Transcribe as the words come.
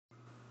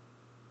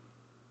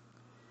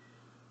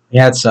We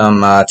had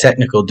some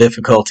technical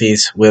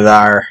difficulties with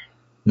our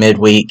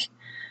midweek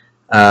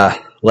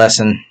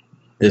lesson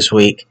this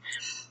week,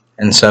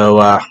 and so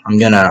I'm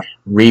going to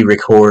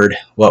re-record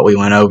what we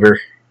went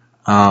over.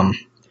 Didn't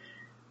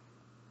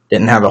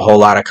have a whole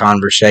lot of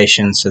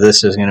conversation, so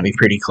this is going to be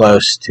pretty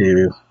close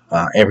to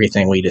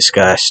everything we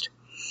discussed.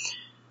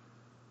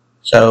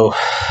 So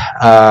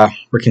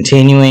we're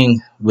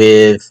continuing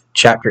with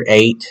Chapter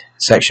 8,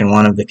 Section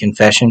 1 of the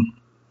Confession.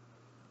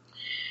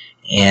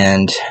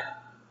 And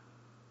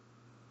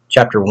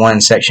Chapter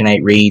 1, Section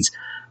 8 reads,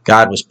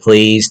 God was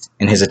pleased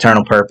in his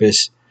eternal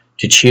purpose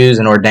to choose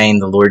and ordain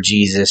the Lord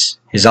Jesus,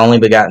 his only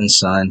begotten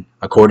Son,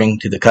 according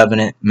to the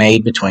covenant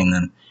made between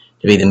them,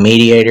 to be the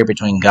mediator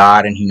between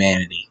God and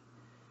humanity.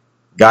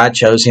 God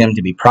chose him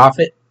to be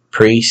prophet,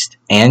 priest,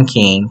 and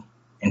king,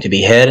 and to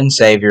be head and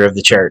savior of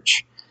the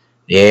church,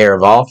 the heir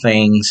of all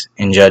things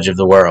and judge of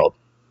the world.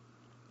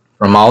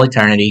 From all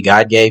eternity,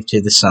 God gave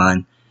to the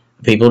Son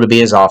a people to be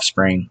his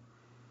offspring.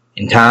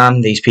 In time,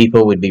 these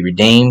people would be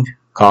redeemed,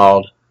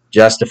 called,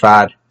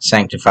 justified,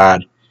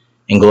 sanctified,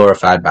 and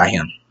glorified by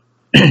him.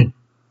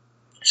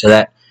 So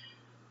that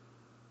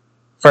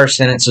first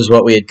sentence is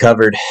what we had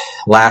covered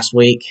last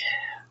week.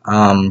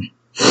 And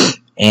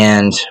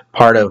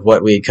part of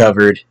what we had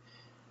covered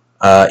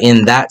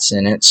in that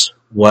sentence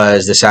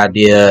was this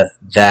idea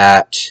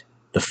that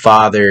the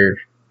Father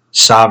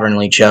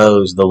sovereignly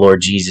chose the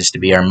Lord Jesus to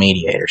be our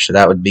mediator. So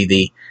that would be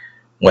the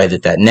way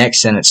that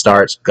next sentence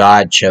starts,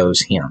 God chose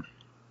him.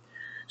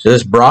 So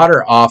this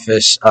broader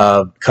office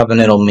of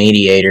covenantal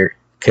mediator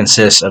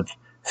consists of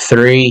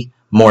three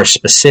more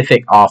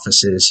specific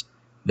offices,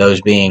 those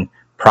being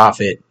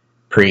prophet,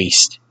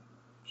 priest,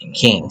 and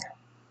king.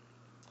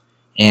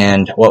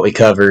 And what we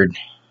covered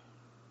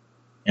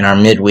in our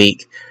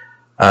midweek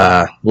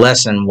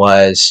lesson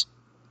was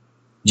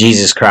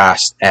Jesus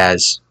Christ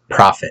as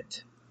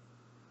prophet.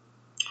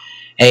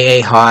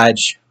 A.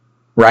 Hodge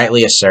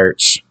rightly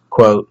asserts,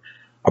 quote,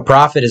 a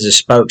prophet is a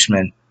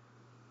spokesman,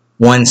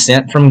 one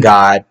sent from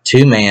God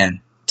to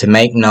man to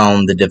make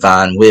known the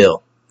divine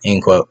will,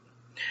 end quote.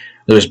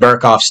 Louis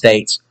Berkhoff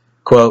states,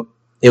 quote,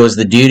 it was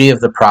the duty of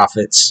the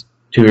prophets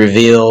to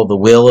reveal the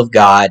will of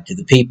God to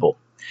the people.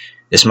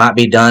 This might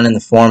be done in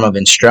the form of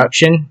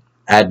instruction,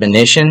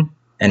 admonition,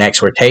 and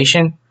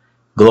exhortation,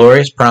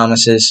 glorious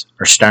promises,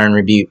 or stern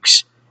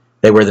rebukes.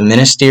 They were the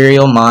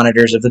ministerial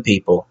monitors of the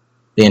people,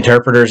 the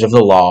interpreters of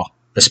the law,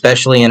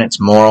 especially in its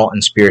moral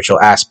and spiritual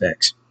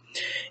aspects.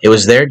 It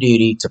was their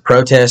duty to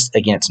protest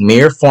against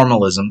mere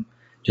formalism,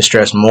 to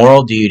stress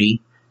moral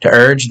duty, to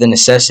urge the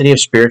necessity of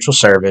spiritual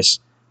service,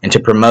 and to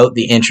promote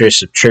the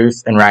interests of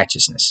truth and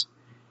righteousness.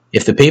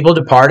 If the people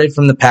departed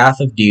from the path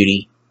of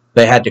duty,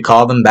 they had to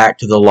call them back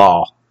to the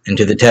law and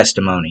to the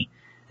testimony,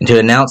 and to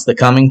announce the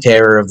coming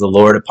terror of the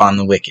Lord upon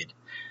the wicked.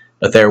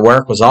 But their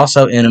work was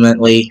also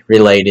intimately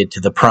related to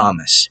the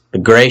promise, the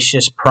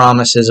gracious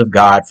promises of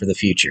God for the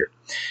future.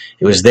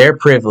 It was their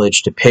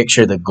privilege to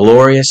picture the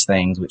glorious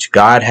things which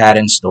God had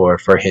in store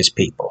for his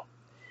people.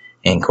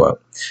 End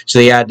quote. So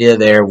the idea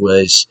there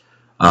was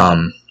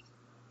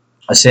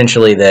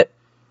essentially that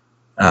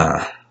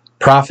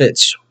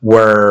prophets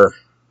were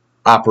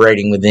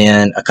operating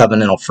within a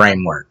covenantal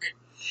framework.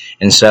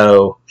 And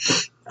so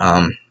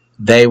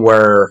they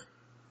were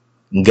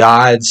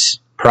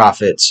God's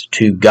prophets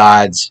to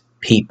God's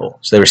people.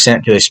 So they were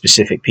sent to a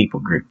specific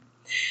people group.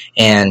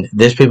 And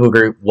this people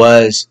group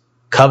was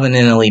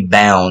covenantally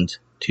bound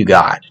to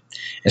God.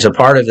 And so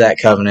part of that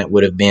covenant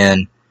would have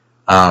been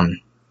the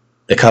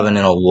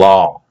covenantal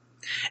law.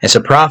 And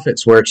so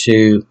prophets were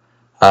to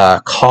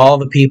call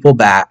the people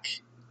back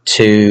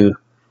to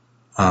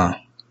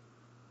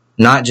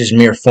not just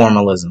mere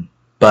formalism,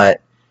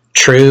 but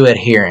true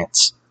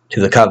adherence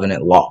to the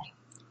covenant law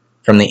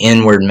from the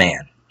inward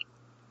man.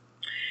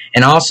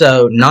 And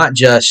also not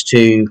just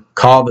to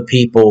call the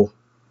people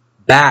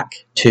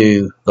back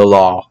to the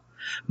law,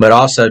 but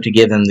also to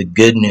give them the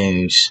good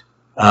news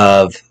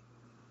of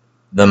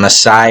the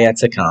Messiah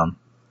to come,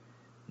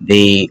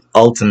 the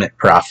ultimate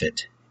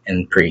prophet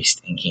and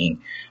priest and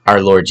king,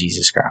 our Lord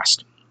Jesus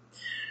Christ.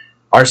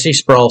 R.C.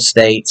 Sproul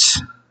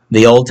states,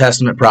 the Old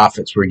Testament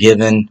prophets were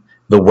given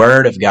the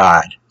word of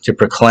God to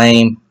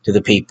proclaim to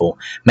the people,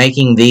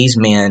 making these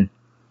men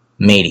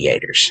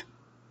mediators.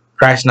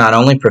 Christ not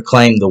only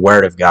proclaimed the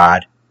word of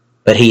God,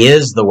 but he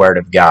is the word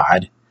of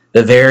God,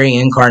 the very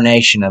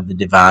incarnation of the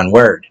divine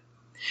word.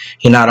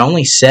 He not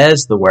only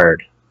says the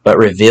word, but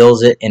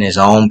reveals it in his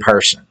own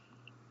person.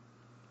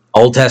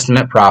 Old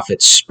Testament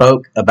prophets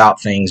spoke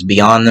about things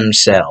beyond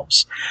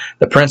themselves.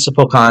 The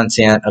principal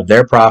content of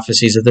their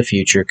prophecies of the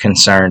future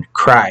concerned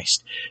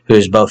Christ, who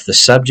is both the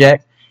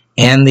subject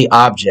and the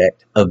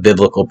object of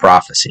biblical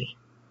prophecy.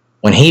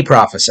 When he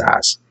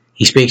prophesies,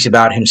 he speaks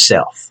about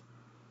himself.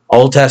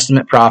 Old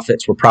Testament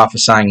prophets were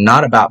prophesying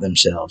not about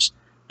themselves,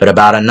 but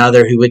about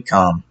another who would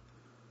come,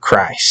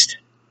 Christ.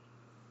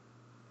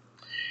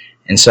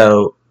 And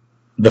so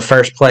the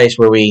first place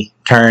where we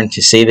turn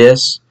to see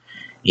this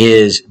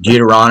is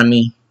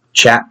Deuteronomy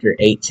chapter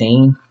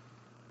 18.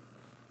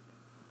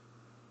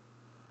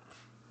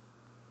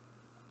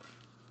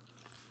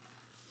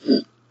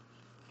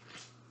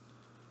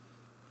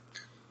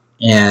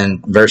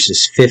 and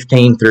verses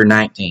 15 through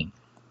 19.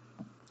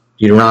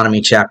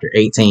 Deuteronomy chapter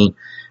 18,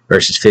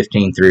 verses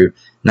 15 through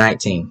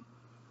 19.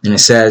 And it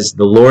says,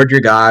 "The Lord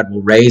your God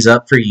will raise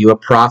up for you a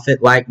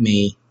prophet like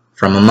me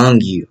from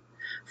among you,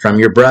 from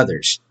your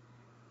brothers.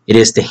 It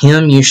is to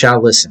him you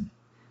shall listen.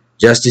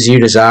 Just as you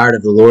desired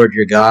of the Lord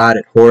your God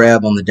at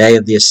Horeb on the day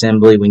of the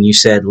assembly, when you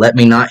said, 'Let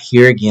me not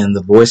hear again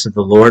the voice of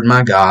the Lord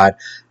my God,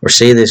 or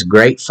see this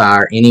great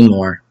fire any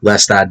more,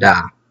 lest I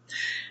die.'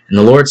 And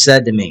the Lord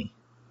said to me,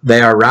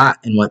 'They are right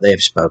in what they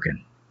have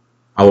spoken.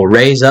 I will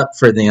raise up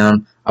for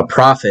them a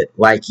prophet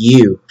like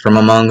you from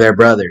among their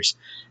brothers,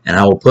 and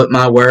I will put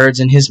my words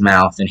in his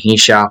mouth, and he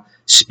shall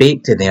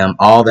speak to them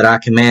all that I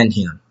command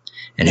him.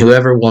 And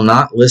whoever will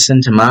not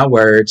listen to my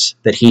words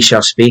that he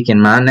shall speak in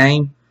my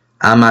name,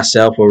 I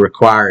myself will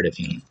require it of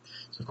him."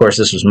 Of course,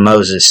 this was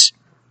Moses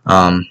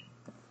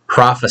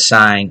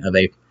prophesying of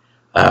a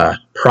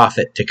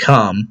prophet to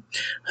come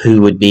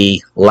who would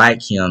be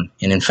like him,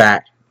 and in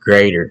fact,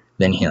 greater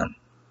than him.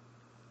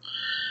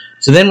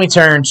 So then we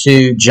turn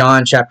to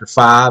John chapter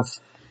 5.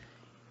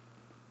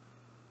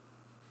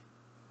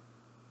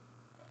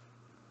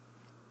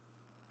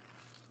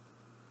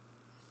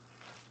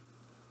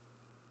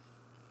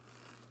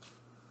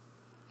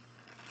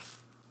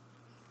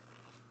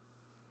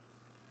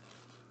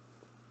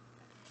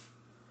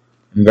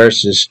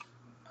 Verses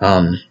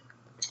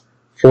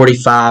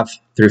 45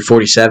 through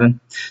 47.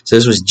 So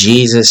this was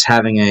Jesus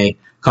having a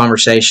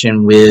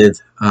conversation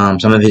with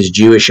some of his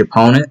Jewish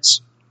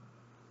opponents.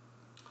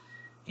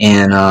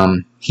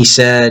 And he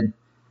said,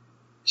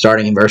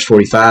 starting in verse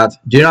 45,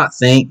 "Do not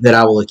think that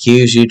I will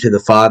accuse you to the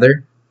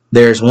Father.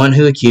 There is one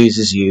who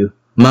accuses you,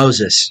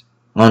 Moses,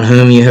 on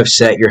whom you have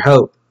set your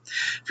hope.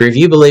 For if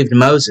you believed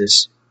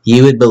Moses,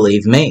 you would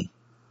believe me,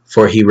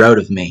 for he wrote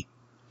of me.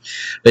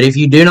 But if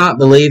you do not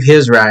believe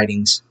his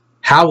writings,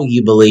 how will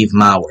you believe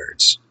my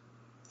words?"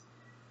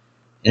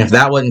 And if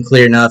that wasn't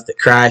clear enough that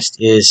Christ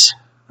is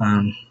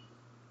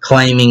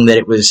claiming that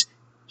it was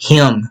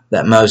him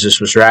that Moses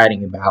was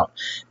writing about,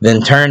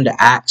 then turn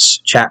to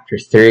Acts chapter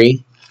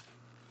 3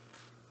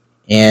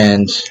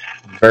 and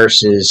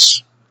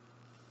verses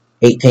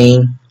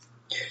 18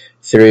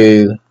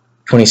 through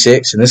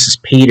 26. And this is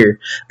Peter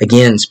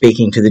again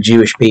speaking to the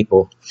Jewish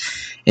people.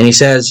 And he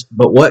says,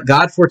 "But what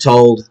God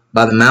foretold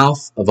by the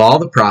mouth of all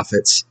the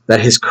prophets,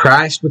 that his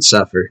Christ would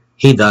suffer,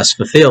 he thus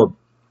fulfilled.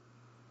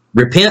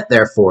 Repent,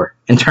 therefore,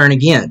 and turn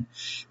again,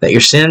 that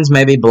your sins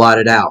may be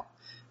blotted out,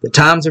 that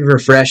times of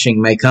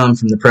refreshing may come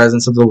from the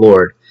presence of the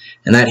Lord,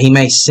 and that he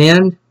may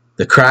send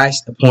the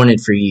Christ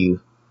appointed for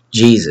you,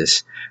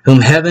 Jesus,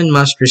 whom heaven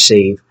must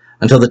receive,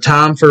 until the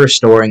time for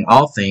restoring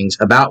all things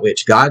about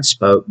which God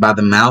spoke by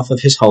the mouth of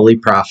his holy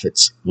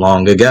prophets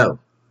long ago."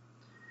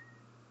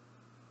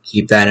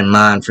 Keep that in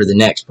mind for the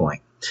next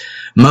point.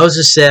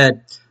 Moses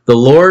said, "The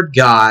Lord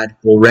God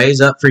will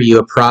raise up for you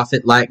a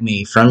prophet like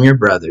me from your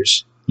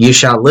brothers. You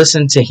shall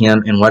listen to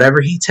him in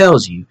whatever he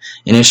tells you,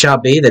 and it shall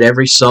be that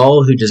every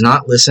soul who does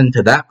not listen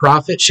to that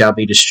prophet shall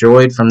be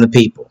destroyed from the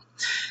people.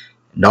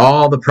 And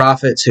all the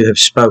prophets who have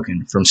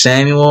spoken, from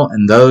Samuel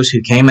and those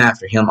who came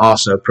after him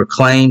also,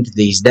 proclaimed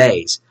these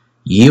days.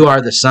 You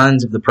are the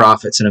sons of the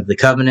prophets and of the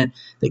covenant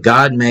that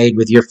God made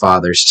with your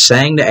fathers,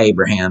 saying to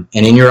Abraham,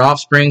 'And in your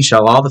offspring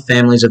shall all the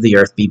families of the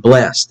earth be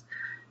blessed.'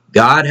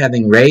 God,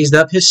 having raised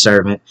up his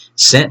servant,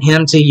 sent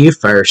him to you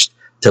first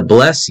to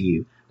bless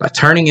you by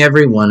turning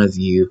every one of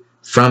you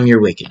from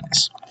your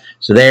wickedness."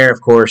 So there,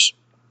 of course,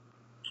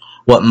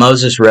 what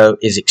Moses wrote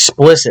is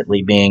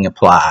explicitly being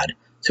applied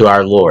to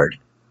our Lord,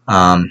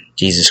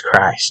 Jesus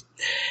Christ.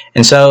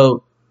 And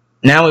so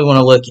now we want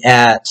to look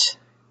at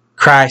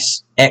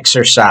Christ's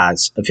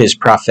exercise of his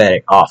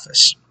prophetic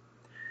office.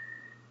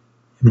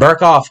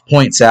 Berkhoff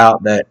points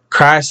out that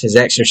Christ has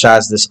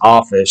exercised this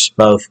office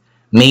both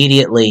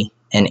mediately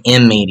and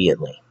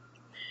immediately.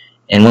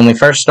 And when we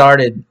first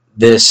started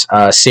this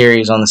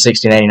series on the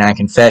 1689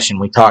 Confession,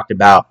 we talked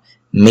about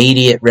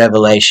immediate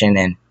revelation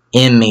and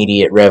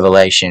immediate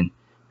revelation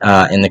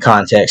in the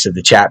context of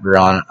the chapter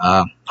on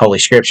Holy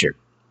Scripture.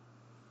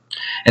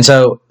 And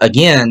so,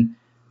 again,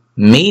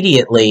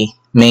 immediately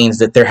means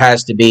that there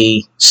has to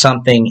be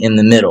something in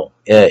the middle.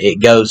 It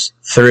goes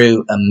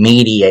through a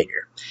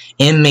mediator.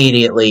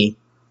 Immediately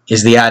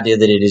is the idea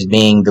that it is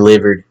being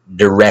delivered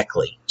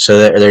directly. So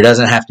there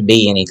doesn't have to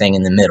be anything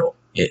in the middle.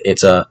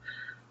 It's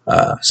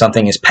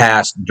something is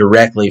passed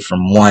directly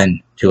from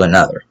one to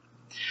another.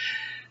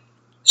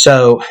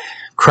 So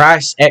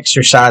Christ's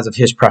exercise of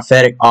his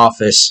prophetic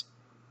office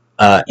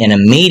in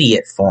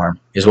immediate form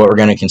is what we're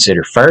going to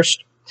consider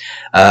first.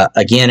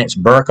 Again, it's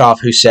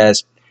Berkhoff who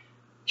says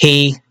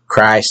he,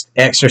 Christ,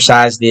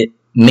 exercised it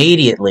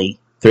immediately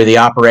through the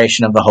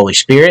operation of the Holy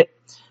Spirit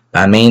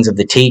by means of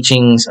the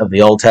teachings of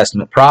the Old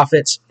Testament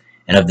prophets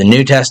and of the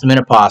New Testament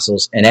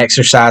apostles, and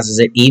exercises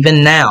it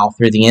even now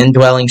through the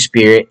indwelling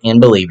Spirit in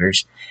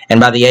believers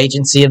and by the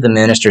agency of the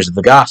ministers of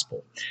the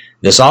gospel.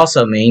 This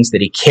also means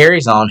that he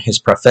carries on his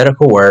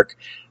prophetical work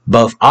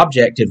both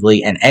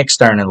objectively and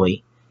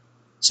externally.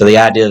 So the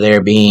idea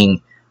there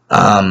being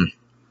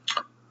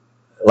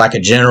like a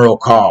general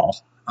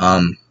call,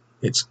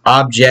 It's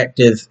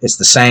objective. It's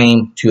the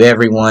same to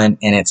everyone,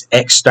 and it's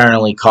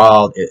externally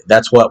called.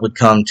 That's what would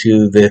come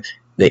to the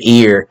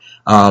ear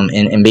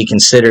and be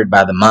considered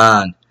by the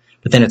mind.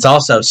 But then it's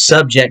also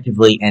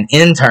subjectively and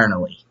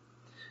internally.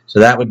 So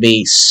that would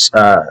be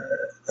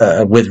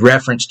with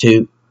reference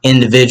to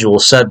individual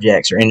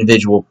subjects or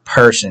individual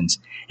persons,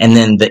 and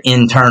then the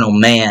internal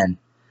man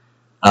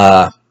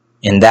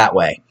in that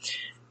way.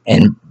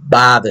 And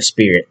by the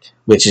Spirit,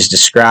 which is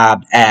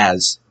described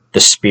as the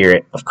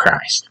Spirit of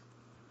Christ.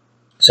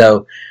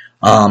 So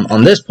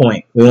on this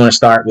point, we want to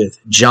start with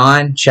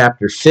John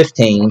chapter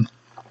 15.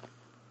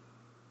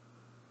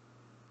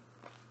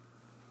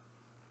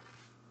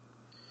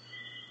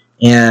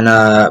 In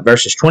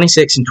verses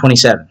 26 and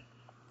 27.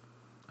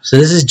 So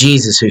this is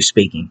Jesus who's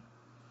speaking.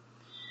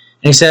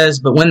 And he says,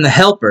 "But when the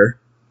Helper,"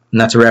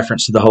 and that's a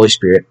reference to the Holy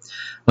Spirit,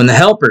 "when the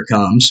Helper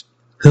comes,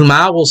 whom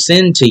I will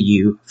send to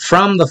you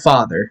from the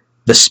Father,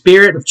 the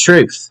Spirit of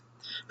truth,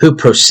 who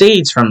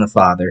proceeds from the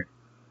Father,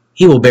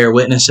 he will bear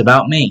witness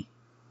about me.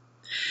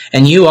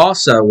 And you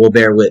also will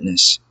bear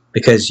witness,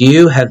 because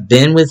you have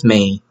been with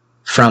me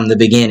from the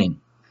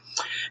beginning."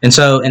 And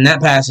so in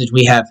that passage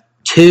we have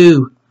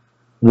two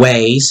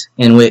ways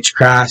in which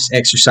Christ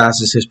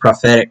exercises his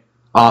prophetic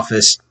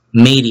office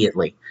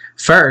immediately.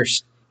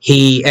 First,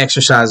 he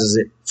exercises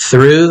it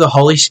through the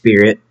Holy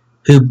Spirit,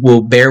 who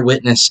will bear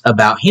witness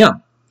about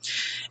him.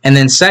 And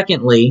then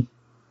secondly,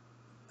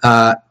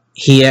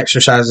 he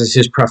exercises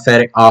his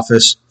prophetic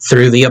office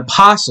through the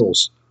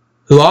apostles,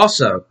 who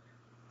also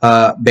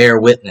bear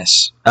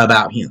witness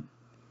about him.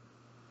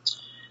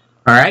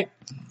 All right,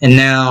 and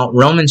now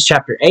Romans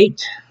chapter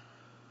 8.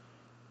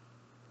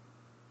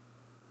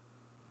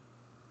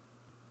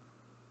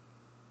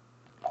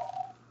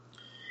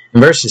 In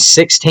verses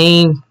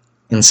 16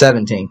 and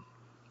 17.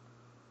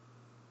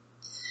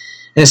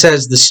 And it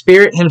says, "The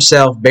Spirit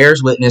himself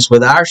bears witness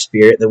with our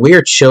spirit that we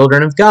are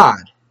children of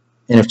God.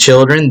 And if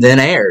children, then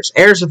heirs,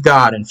 heirs of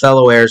God and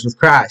fellow heirs with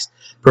Christ,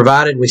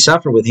 provided we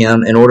suffer with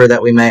him in order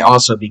that we may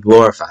also be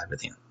glorified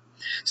with him."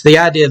 So the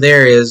idea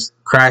there is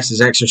Christ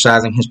is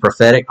exercising his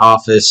prophetic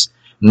office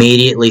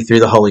immediately through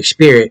the Holy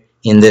Spirit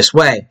in this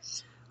way.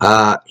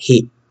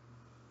 He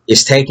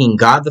is taking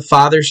God the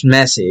Father's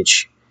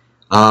message,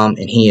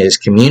 and he is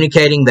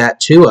communicating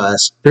that to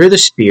us through the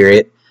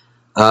Spirit,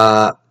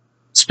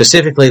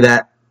 specifically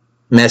that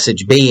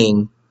message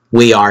being,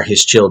 we are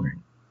his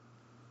children.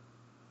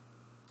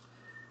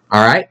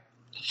 All right,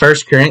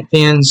 1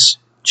 Corinthians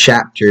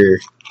chapter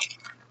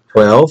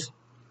 12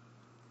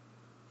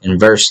 and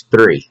verse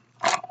 3.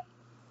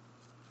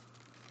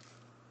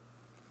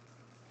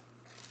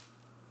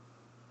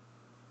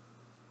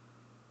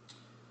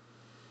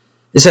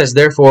 It says,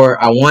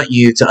 "Therefore, I want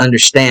you to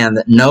understand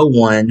that no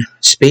one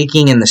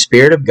speaking in the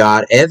Spirit of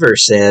God ever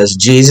says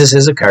Jesus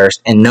is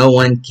accursed, and no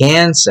one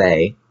can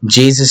say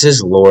Jesus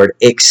is Lord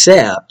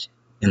except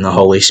in the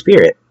Holy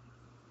Spirit."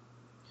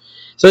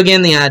 So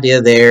again, the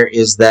idea there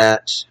is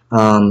that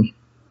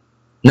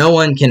no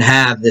one can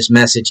have this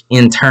message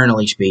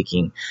internally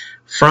speaking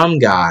from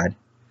God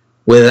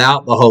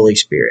without the Holy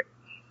Spirit.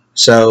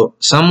 So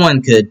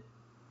someone could,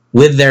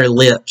 with their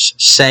lips,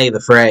 say the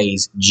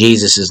phrase,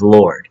 Jesus is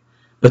Lord,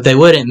 but they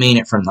wouldn't mean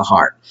it from the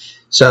heart.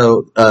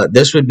 So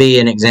this would be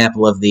an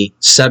example of the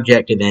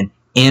subjective and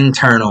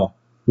internal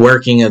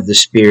working of the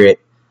Spirit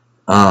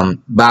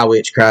by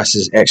which Christ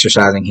is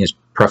exercising his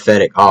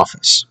prophetic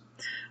office.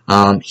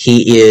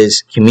 He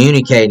is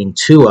communicating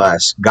to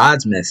us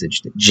God's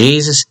message that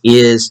Jesus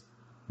is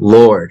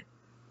Lord.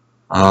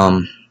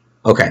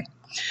 Okay.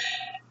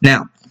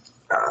 Now,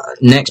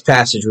 next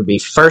passage would be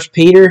 1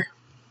 Peter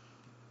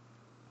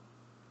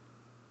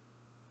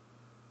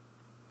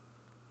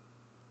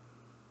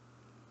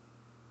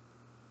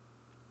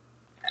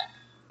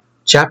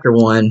chapter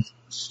 1,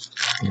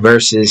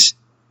 verses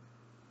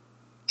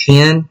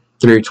 10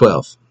 through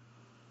 12.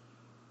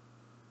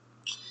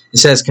 It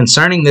says,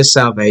 "Concerning this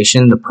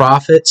salvation, the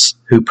prophets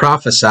who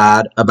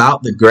prophesied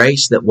about the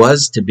grace that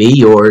was to be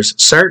yours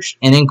searched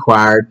and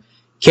inquired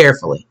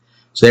carefully."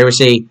 So there we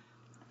see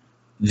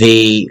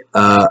the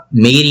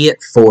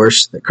immediate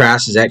force that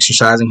Christ is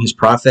exercising his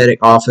prophetic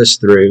office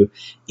through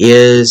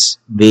is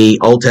the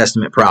Old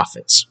Testament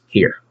prophets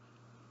here.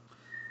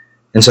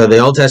 And so the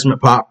Old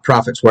Testament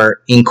prophets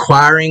were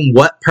inquiring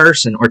what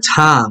person or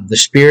time the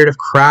Spirit of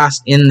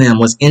Christ in them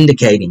was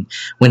indicating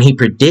when he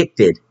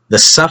predicted the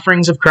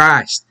sufferings of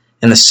Christ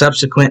and the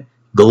subsequent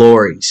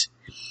glories.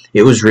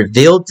 It was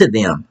revealed to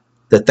them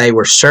that they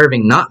were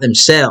serving not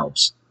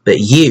themselves, but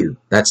you,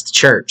 that's the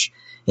church,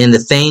 in the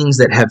things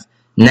that have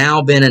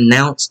now been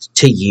announced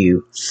to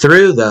you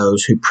through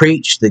those who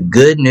preach the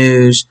good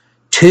news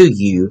to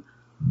you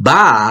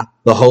by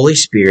the Holy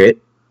Spirit.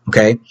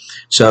 Okay,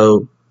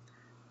 so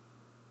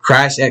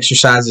Christ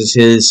exercises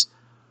his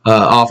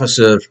office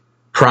of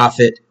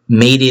prophet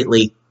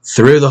immediately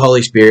through the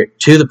Holy Spirit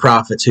to the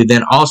prophets, who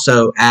then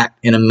also act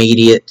in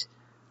immediate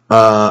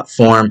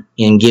form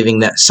in giving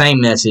that same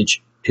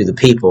message to the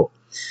people.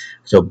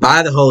 So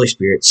by the Holy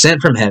Spirit,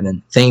 sent from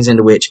heaven, things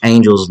into which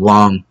angels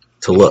long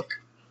to look.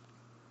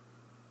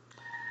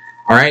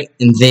 All right,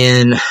 and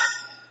then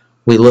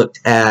we looked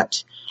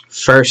at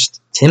 2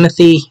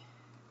 Timothy,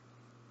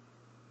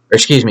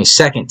 not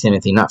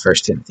 1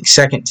 Timothy,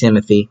 2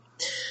 Timothy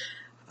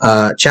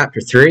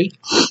chapter 3,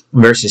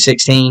 verses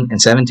 16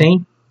 and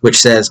 17, which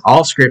says,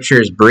 all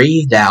Scripture is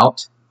breathed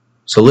out.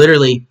 So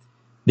literally,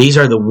 these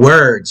are the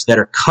words that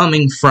are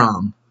coming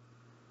from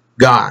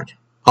God.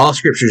 All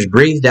Scripture is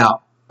breathed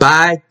out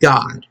by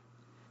God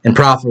and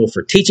profitable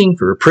for teaching,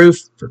 for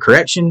reproof, for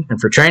correction,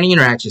 and for training in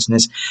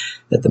righteousness,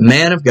 that the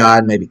man of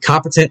God may be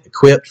competent,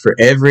 equipped for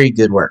every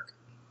good work.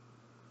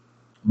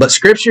 But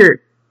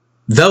Scripture,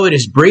 though it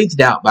is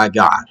breathed out by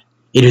God,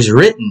 it is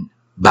written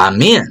by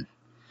men.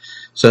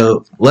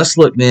 So let's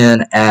look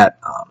then at,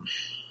 I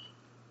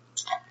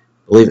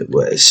believe it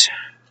was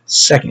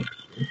 2 Peter.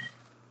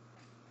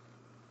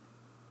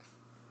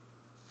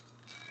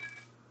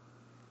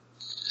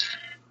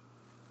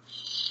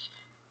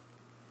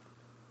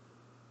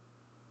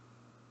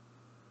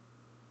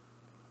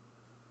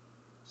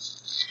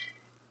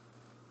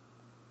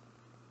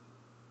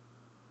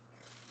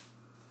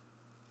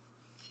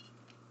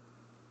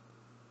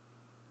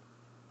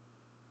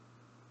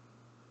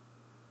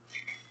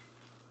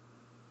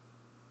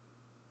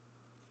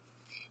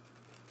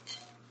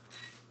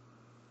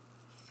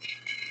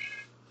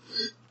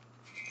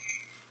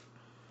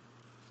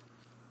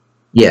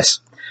 Yes.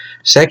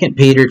 2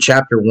 Peter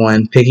chapter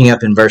 1, picking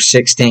up in verse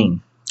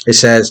 16. It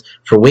says,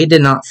 for we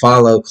did not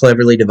follow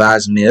cleverly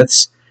devised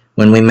myths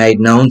when we made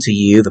known to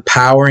you the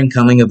power and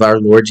coming of our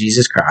Lord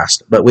Jesus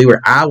Christ, but we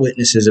were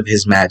eyewitnesses of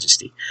his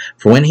majesty.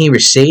 For when he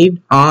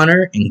received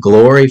honor and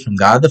glory from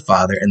God the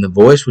Father, and the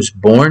voice was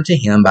borne to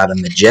him by the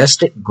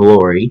majestic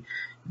glory,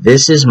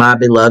 this is my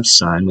beloved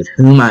Son, with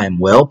whom I am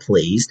well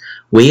pleased,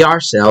 we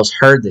ourselves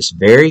heard this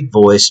very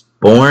voice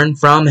borne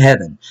from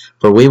heaven,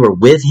 for we were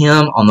with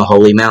him on the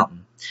holy mountain.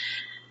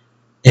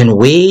 And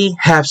we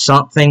have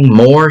something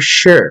more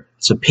sure.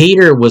 So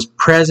Peter was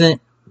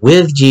present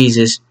with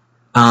Jesus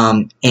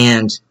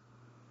and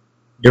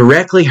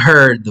directly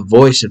heard the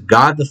voice of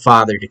God the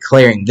Father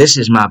declaring, this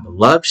is my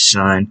beloved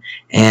Son,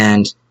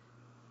 and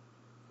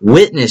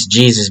witnessed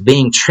Jesus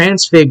being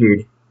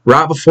transfigured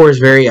right before his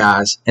very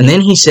eyes. And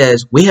then he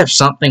says, we have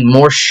something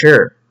more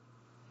sure.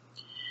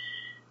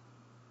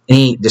 And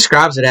he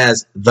describes it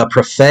as the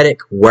prophetic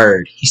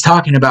word. He's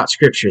talking about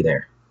Scripture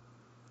there.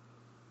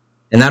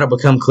 And that'll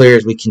become clear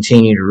as we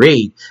continue to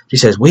read. He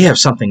says, we have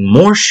something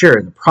more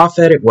sure, the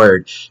prophetic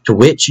word, to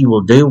which you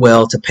will do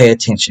well to pay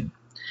attention.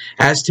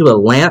 As to a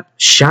lamp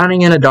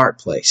shining in a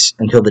dark place,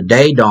 until the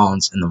day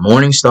dawns and the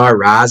morning star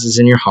rises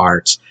in your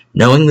hearts,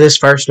 knowing this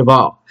first of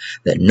all,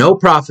 that no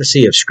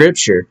prophecy of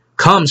Scripture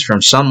comes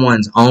from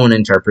someone's own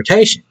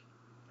interpretation.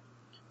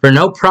 For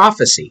no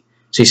prophecy,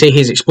 so you see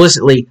he's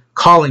explicitly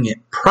calling it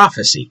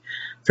prophecy,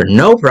 for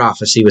no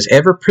prophecy was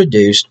ever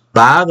produced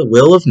by the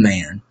will of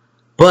man,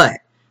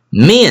 but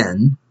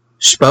men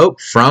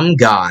spoke from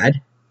God.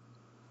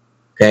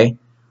 Okay?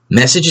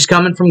 Message is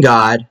coming from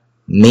God,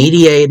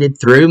 mediated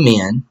through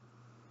men,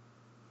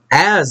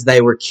 as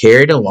they were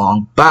carried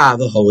along by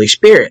the Holy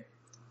Spirit,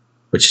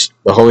 which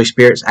the Holy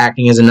Spirit's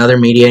acting as another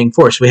mediating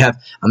force. We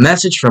have a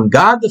message from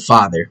God the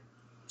Father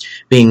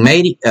being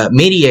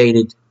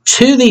mediated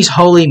to these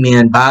holy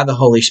men by the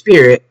Holy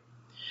Spirit,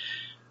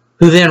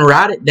 who then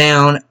write it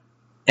down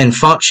and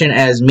function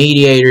as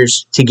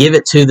mediators to give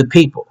it to the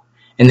people.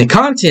 And the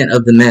content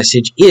of the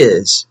message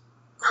is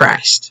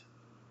Christ.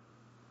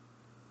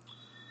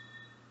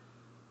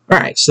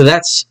 Alright, so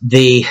that's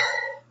the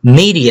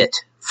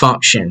mediate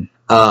function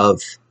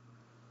of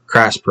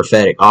Christ's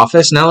prophetic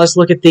office. Now let's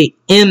look at the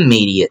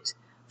immediate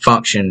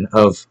function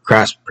of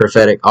Christ's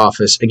prophetic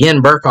office.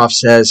 Again, Berkhoff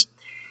says,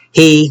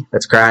 he,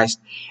 that's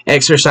Christ,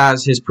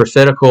 exercised his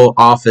prophetical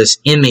office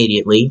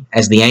immediately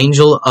as the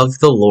angel of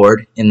the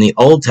Lord in the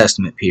Old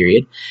Testament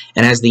period,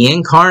 and as the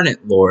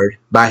incarnate Lord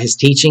by his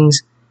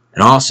teachings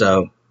and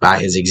also by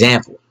his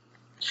example.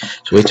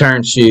 So we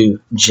turn to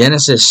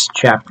Genesis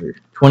chapter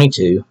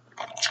 22.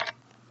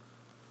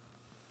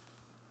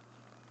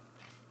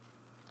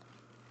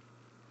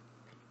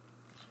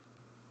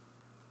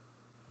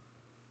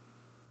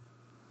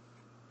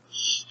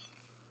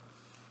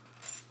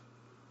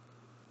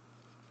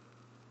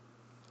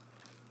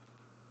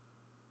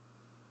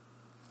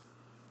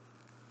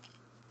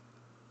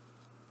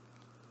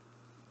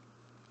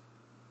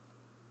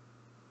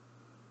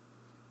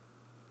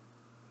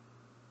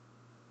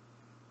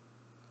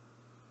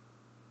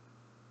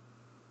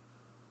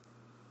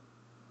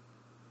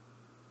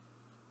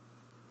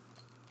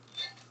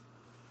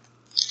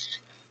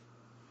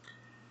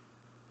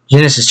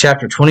 Genesis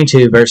chapter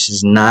 22,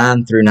 verses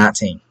 9 through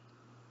 19.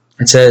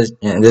 It says,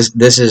 and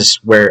this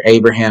is where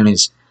Abraham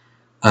has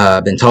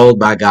been told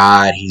by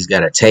God he's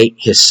got to take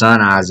his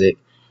son Isaac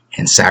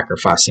and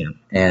sacrifice him.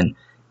 And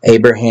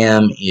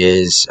Abraham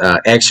is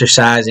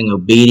exercising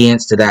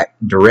obedience to that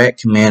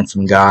direct command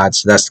from God.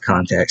 So that's the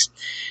context.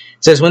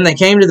 It says, when they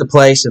came to the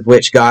place of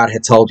which God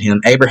had told him,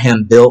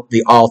 Abraham built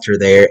the altar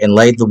there and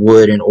laid the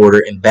wood in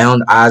order and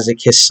bound Isaac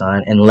his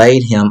son and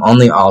laid him on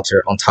the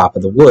altar on top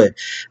of the wood.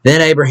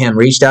 Then Abraham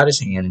reached out his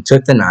hand and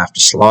took the knife to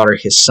slaughter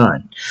his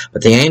son.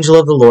 But the angel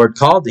of the Lord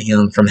called to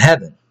him from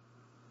heaven.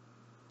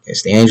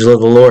 Yes, the angel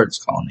of the Lord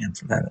is calling him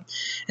from heaven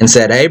and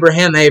said,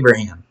 Abraham,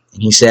 Abraham.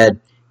 And he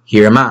said,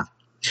 Here am I.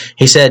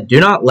 He said, Do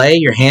not lay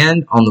your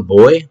hand on the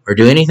boy or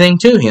do anything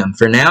to him,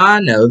 for now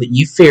I know that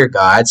you fear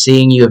God,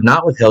 seeing you have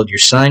not withheld your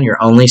son,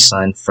 your only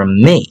son,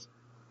 from me.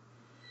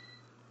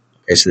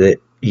 Okay, so that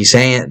he's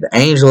saying, the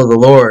angel of the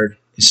Lord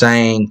is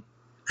saying,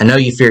 I know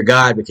you fear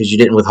God because you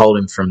didn't withhold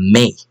him from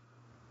me.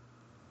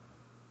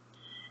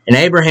 And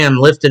Abraham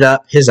lifted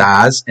up his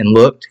eyes and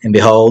looked, and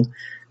behold,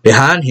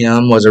 behind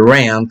him was a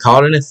ram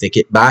caught in a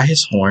thicket by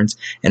his horns,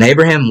 and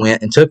Abraham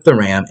went and took the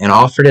ram and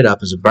offered it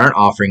up as a burnt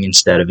offering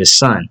instead of his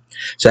son.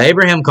 So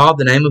Abraham called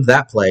the name of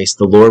that place,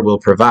 The Lord Will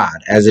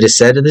Provide. As it is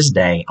said to this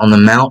day, On the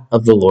mount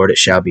of the Lord it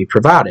shall be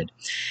provided.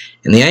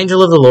 And the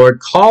angel of the Lord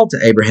called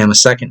to Abraham a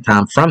second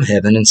time from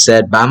heaven and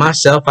said, By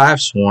myself I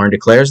have sworn,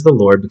 declares the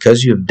Lord,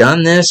 because you have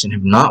done this and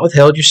have not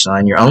withheld your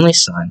son, your only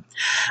son,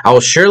 I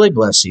will surely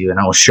bless you, and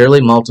I will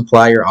surely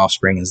multiply your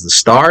offspring as the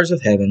stars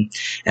of heaven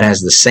and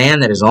as the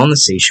sand that is on the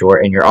seashore,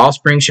 and your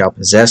offspring shall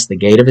possess the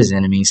gate of his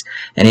enemies,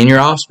 and in your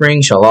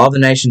offspring shall all the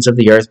nations of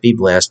the earth be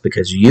blessed,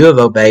 because you have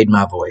obeyed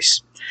my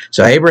voice.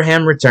 So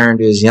Abraham returned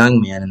to his young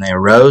men, and they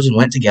arose and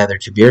went together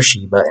to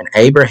Beersheba, and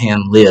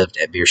Abraham lived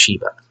at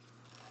Beersheba.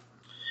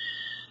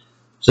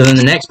 So then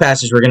the next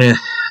passage we're going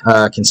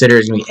to consider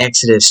is going to be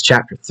Exodus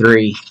chapter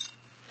 3.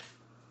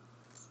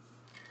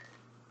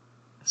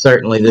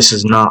 Certainly this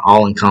is not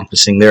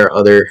all-encompassing. There are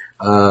other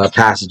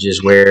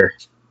passages where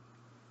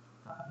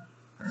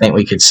I think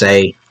we could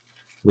say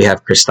we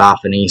have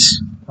Christophanies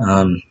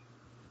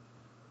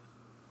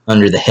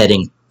under the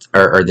heading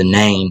or the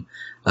name,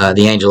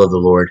 the angel of the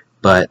Lord.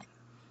 But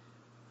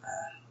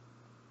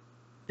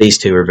these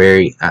two are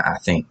very, I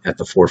think, at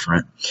the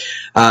forefront.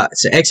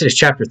 So Exodus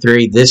chapter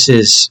 3, this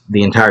is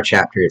the entire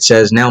chapter. It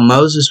says, Now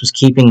Moses was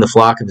keeping the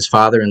flock of his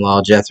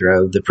father-in-law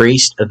Jethro, the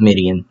priest of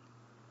Midian.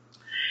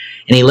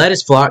 And he led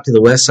his flock to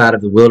the west side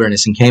of the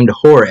wilderness and came to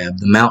Horeb,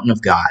 the mountain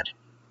of God.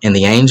 And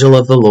the angel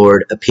of the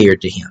Lord appeared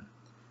to him.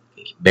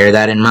 Bear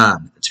that in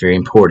mind. It's very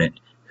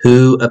important.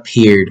 Who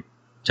appeared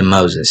to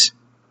Moses?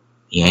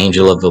 The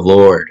angel of the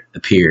Lord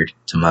appeared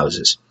to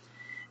Moses.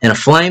 In a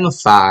flame of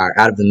fire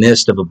out of the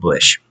midst of a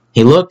bush.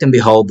 He looked, and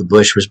behold, the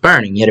bush was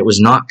burning, yet it was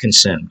not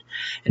consumed.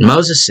 And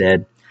Moses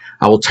said,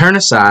 I will turn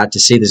aside to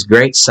see this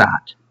great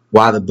sight,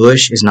 why the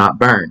bush is not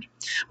burned.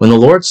 When the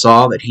Lord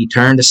saw that he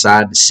turned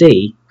aside to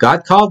see,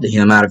 God called to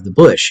him out of the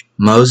bush,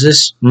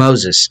 Moses,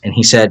 Moses. And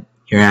he said,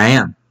 Here I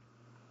am.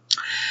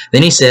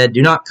 Then he said,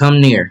 Do not come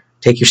near.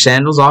 Take your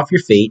sandals off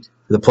your feet,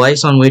 for the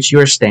place on which you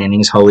are standing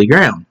is holy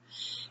ground.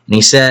 And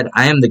he said,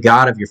 I am the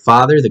God of your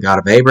father, the God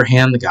of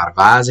Abraham, the God of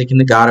Isaac, and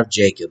the God of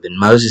Jacob. And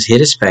Moses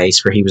hid his face,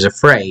 for he was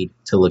afraid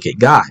to look at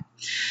God.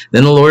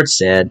 Then the Lord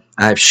said,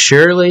 I have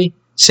surely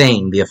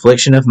seen the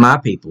affliction of my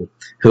people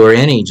who are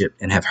in Egypt,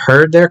 and have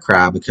heard their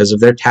cry because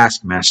of their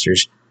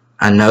taskmasters.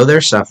 I know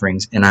their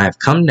sufferings, and I have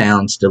come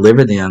down to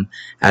deliver them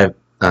out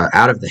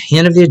of the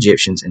hand of the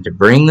Egyptians, and to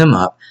bring them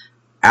up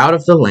out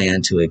of the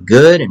land to a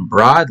good and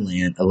broad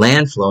land, a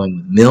land flowing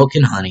with milk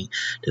and honey,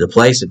 to the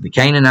place of the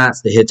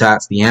Canaanites, the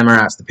Hittites, the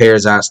Amorites, the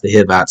Perizzites, the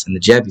Hivites, and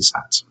the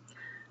Jebusites.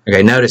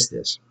 Okay, notice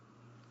this.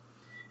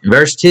 In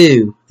verse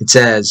 2, it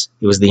says,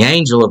 it was the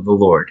angel of the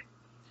Lord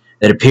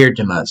that appeared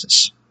to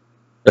Moses.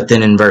 But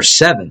then in verse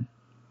 7,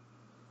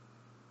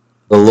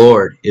 the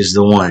Lord is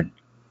the one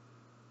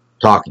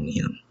talking to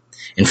him.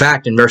 In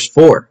fact, in verse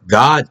 4,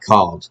 God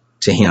called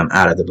to him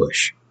out of the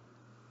bush.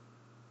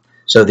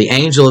 So the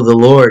angel of the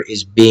Lord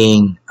is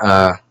being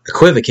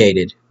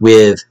equivocated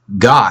with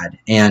God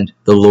and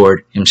the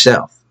Lord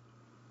himself.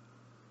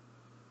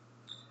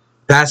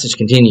 The passage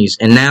continues,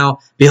 And now,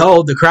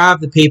 behold, the cry of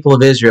the people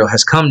of Israel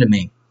has come to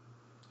me,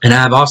 and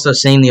I have also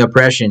seen the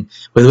oppression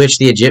with which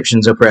the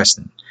Egyptians oppress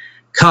them.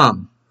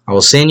 Come, I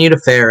will send you to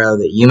Pharaoh,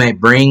 that you may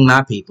bring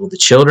my people, the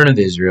children of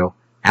Israel,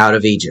 out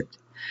of Egypt.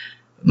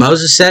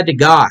 Moses said to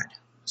God,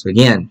 so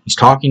again, he's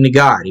talking to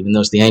God, even though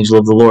it's the angel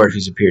of the Lord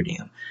who's appeared to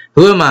him.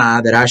 Who am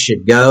I that I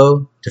should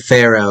go to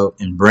Pharaoh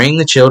and bring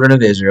the children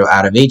of Israel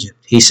out of Egypt?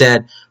 He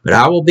said, But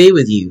I will be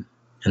with you,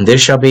 and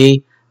this shall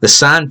be the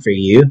sign for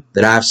you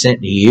that I have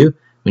sent to you.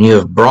 When you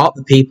have brought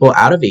the people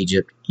out of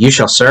Egypt, you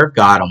shall serve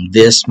God on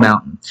this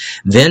mountain.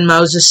 Then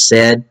Moses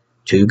said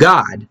to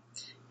God,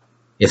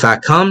 If I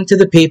come to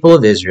the people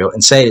of Israel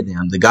and say to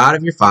them, The God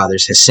of your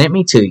fathers has sent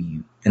me to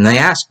you, and they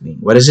ask me,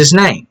 What is his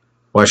name?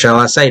 What shall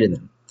I say to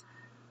them?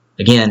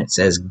 Again, it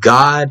says,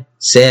 God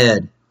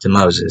said to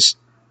Moses,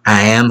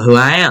 I am who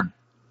I am.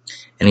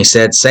 And he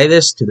said, Say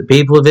this to the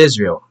people of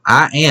Israel,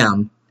 I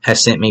am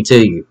has sent me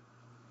to you.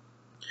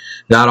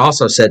 God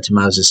also said to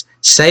Moses,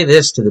 Say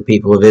this to the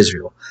people of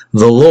Israel,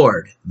 The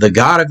Lord, the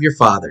God of your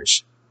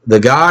fathers, the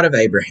God of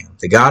Abraham,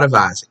 the God of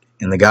Isaac,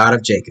 and the God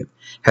of Jacob,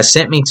 has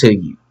sent me to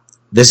you.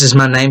 This is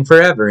my name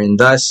forever, and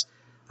thus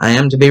I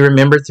am to be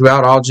remembered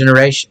throughout all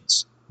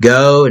generations.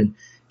 Go and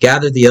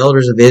gather the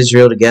elders of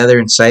Israel together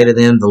and say to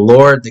them, the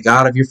Lord, the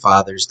God of your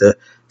fathers, the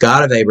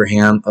God of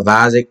Abraham, of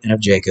Isaac, and of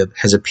Jacob,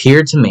 has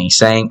appeared to me,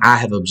 saying, I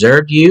have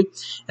observed you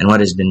and what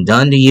has been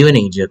done to you in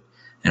Egypt,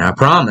 and I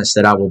promise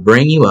that I will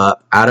bring you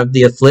up out of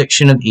the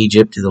affliction of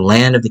Egypt to the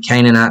land of the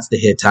Canaanites, the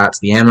Hittites,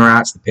 the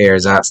Amorites, the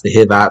Perizzites, the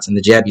Hivites, and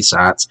the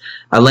Jebusites,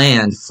 a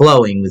land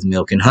flowing with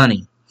milk and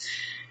honey.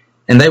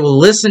 And they will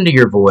listen to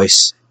your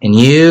voice, and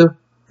you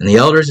and the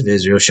elders of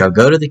Israel shall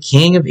go to the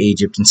king of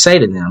Egypt and say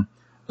to them,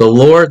 the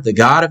Lord, the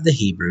God of the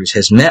Hebrews,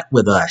 has met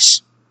with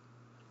us.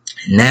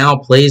 Now,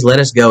 please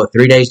let us go a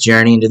 3 days'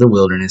 journey into the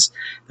wilderness,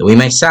 that we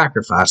may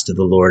sacrifice to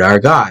the Lord our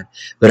God.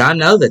 But I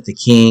know that the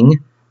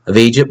king of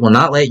Egypt will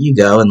not let you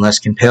go unless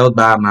compelled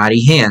by a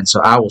mighty hand.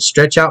 So I will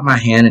stretch out my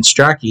hand and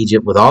strike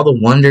Egypt with all the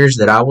wonders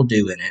that I will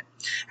do in it.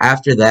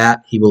 After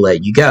that, he will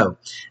let you go.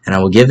 And I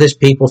will give this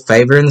people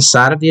favor in the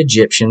sight of the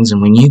Egyptians.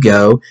 And when you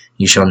go,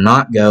 you shall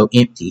not go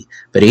empty.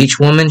 But each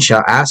woman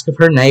shall ask of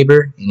her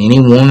neighbor and any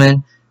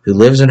woman who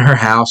lives in her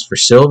house for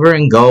silver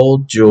and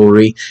gold,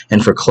 jewelry,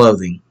 and for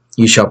clothing.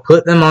 You shall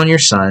put them on your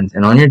sons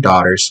and on your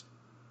daughters,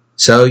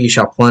 so you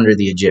shall plunder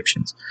the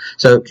Egyptians.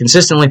 So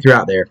consistently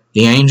throughout there,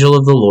 the angel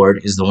of the Lord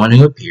is the one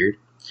who appeared.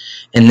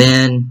 And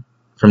then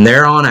from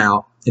there on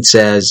out, it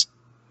says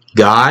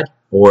God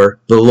or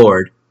the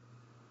Lord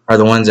are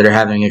the ones that are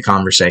having a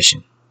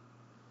conversation.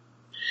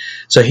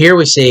 So here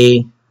we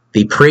see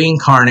the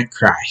pre-incarnate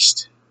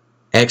Christ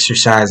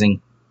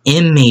exercising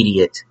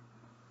immediate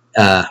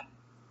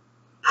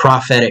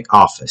prophetic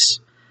office,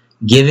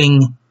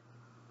 giving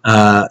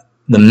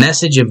the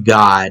message of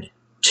God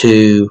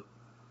to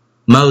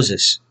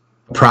Moses,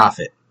 a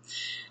prophet.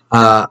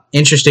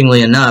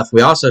 Interestingly enough,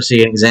 we also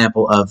see an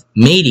example of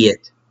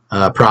immediate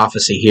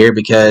prophecy here,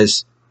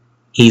 because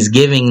he's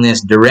giving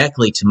this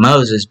directly to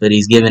Moses, but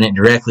he's giving it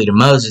directly to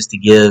Moses to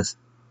give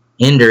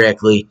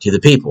indirectly to the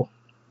people.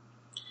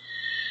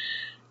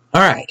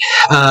 All right.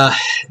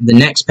 The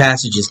next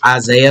passage is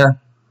Isaiah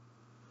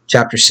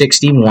chapter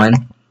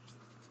 61.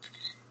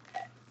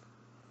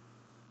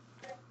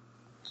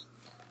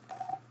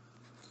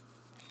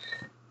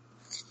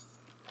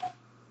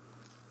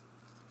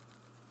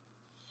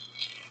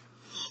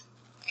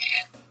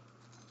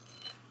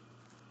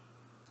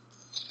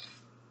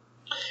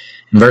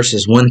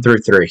 Verses 1 through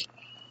 3.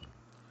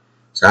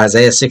 So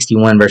Isaiah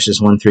 61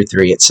 verses 1 through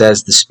 3. It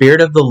says, the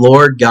Spirit of the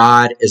Lord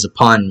God is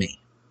upon me.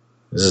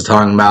 This is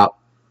talking about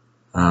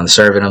the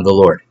servant of the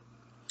Lord.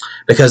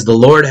 Because the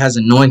Lord has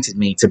anointed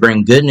me to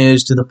bring good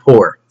news to the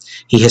poor.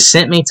 He has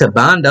sent me to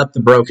bind up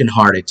the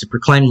brokenhearted, to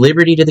proclaim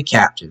liberty to the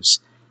captives,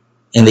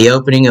 and the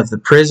opening of the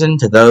prison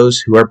to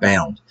those who are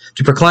bound,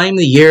 to proclaim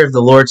the year of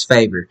the Lord's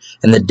favor,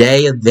 and the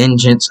day of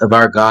vengeance of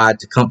our God,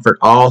 to comfort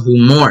all who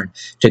mourn,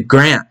 to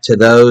grant to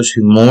those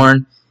who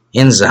mourn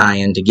in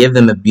Zion, to give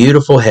them a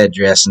beautiful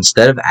headdress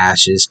instead of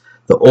ashes,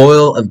 the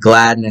oil of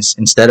gladness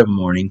instead of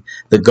mourning,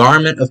 the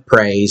garment of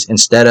praise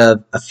instead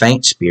of a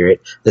faint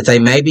spirit, that they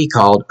may be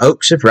called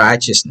oaks of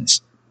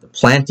righteousness, the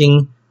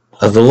planting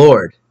of the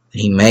Lord, that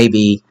he may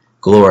be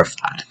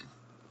glorified.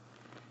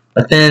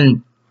 But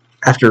then,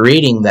 after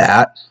reading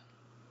that,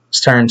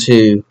 let's turn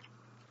to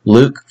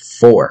Luke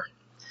 4.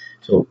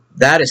 So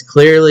that is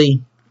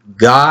clearly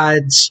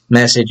God's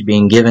message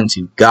being given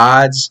to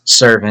God's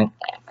servant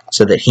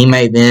so that he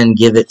may then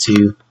give it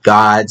to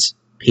God's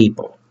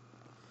people.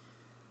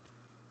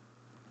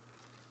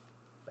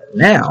 But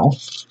now,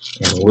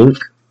 in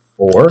Luke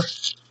 4,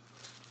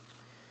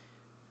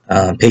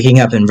 picking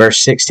up in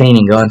verse 16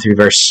 and going through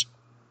verse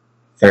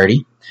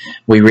 30,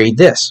 we read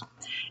this.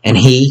 And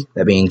he,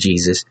 that being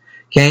Jesus,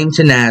 came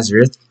to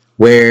Nazareth,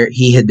 where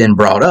he had been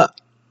brought up.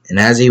 And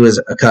as he was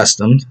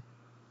accustomed,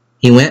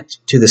 he went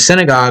to the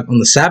synagogue on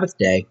the Sabbath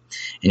day,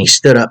 and he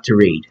stood up to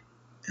read.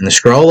 And the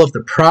scroll of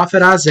the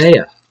prophet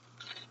Isaiah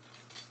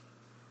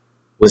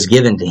was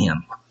given to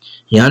him.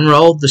 He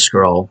unrolled the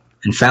scroll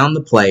and found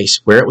the place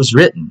where it was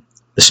written,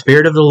 the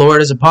Spirit of the Lord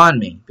is upon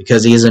me,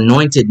 because he has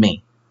anointed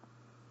me.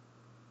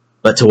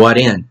 But to what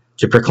end?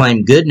 To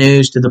proclaim good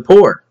news to the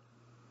poor.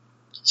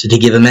 So to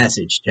give a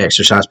message, to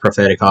exercise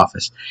prophetic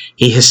office.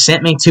 He has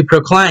sent me to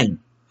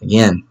proclaim,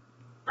 again,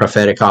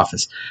 prophetic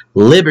office,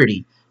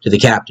 liberty to the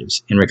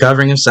captives, and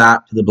recovering of sight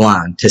to the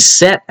blind, to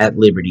set at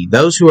liberty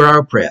those who are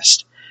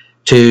oppressed,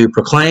 to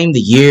proclaim the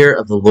year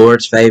of the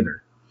Lord's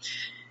favor.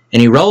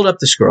 And he rolled up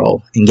the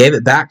scroll and gave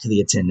it back to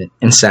the attendant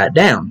and sat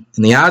down.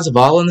 And the eyes of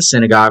all in the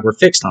synagogue were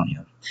fixed on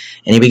him.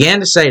 And he began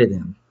to say to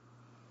them,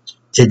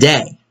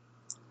 today,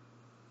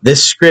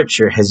 this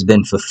scripture has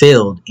been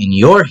fulfilled in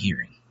your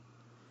hearing.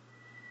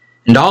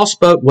 And all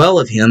spoke well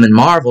of him and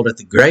marveled at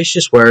the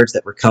gracious words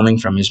that were coming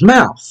from his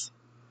mouth.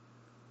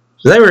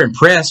 So they were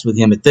impressed with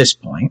him at this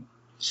point.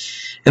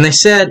 And they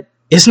said,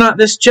 is not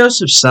this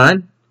Joseph's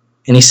son?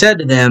 And he said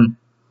to them,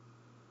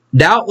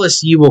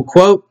 doubtless you will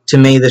quote to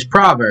me this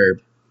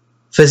proverb,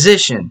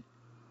 physician,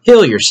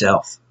 heal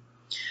yourself.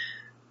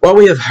 What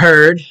we have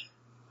heard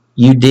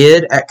you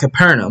did at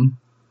Capernaum,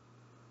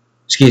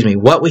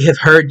 what we have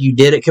heard you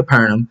did at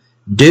Capernaum,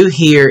 do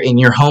here in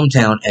your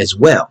hometown as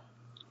well.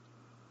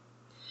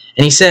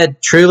 And he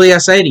said, truly I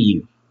say to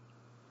you,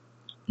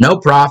 No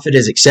prophet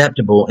is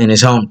acceptable in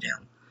his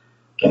hometown.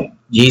 Okay.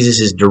 Jesus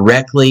is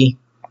directly,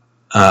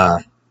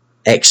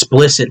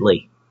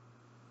 explicitly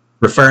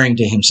referring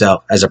to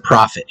himself as a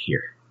prophet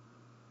here.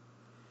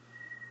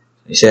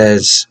 He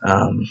says,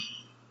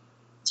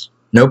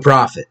 no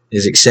prophet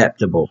is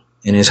acceptable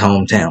in his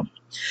hometown.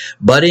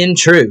 But in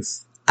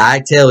truth,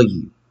 I tell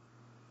you,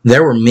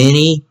 there were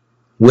many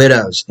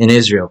widows in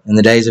Israel in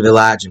the days of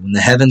Elijah, when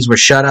the heavens were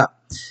shut up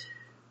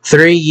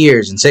 3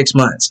 years and 6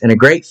 months, and a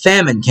great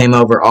famine came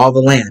over all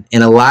the land.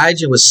 And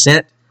Elijah was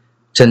sent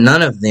to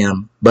none of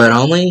them, but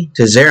only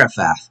to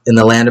Zarephath in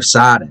the land of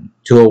Sidon,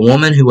 to a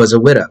woman who was a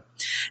widow.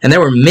 And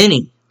there were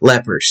many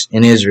lepers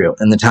in Israel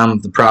in the time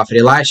of the prophet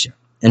Elisha,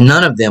 and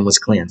none of them was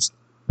cleansed,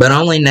 but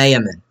only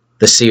Naaman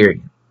the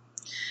Syrian.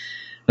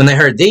 When they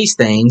heard these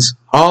things,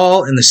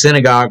 all in the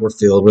synagogue were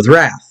filled with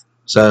wrath.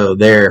 So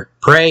their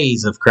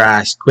praise of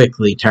Christ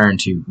quickly turned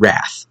to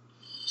wrath.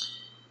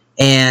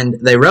 And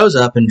they rose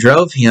up and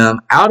drove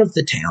him out of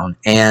the town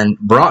and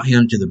brought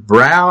him to the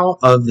brow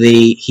of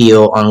the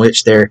hill on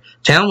which their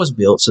town was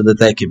built, so that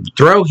they could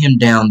throw him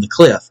down the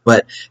cliff.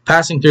 But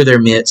passing through their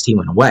midst, he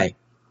went away.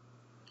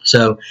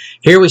 So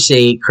here we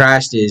see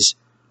Christ is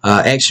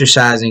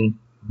exercising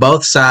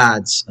both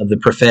sides of the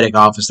prophetic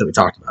office that we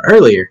talked about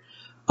earlier.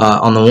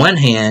 On the one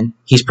hand,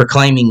 he's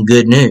proclaiming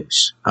good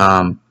news,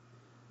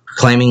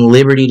 proclaiming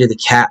liberty to the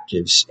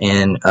captives,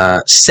 and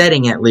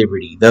setting at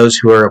liberty those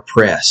who are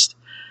oppressed.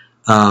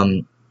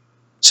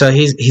 So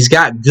he's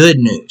got good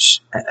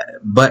news,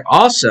 but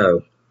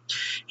also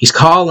he's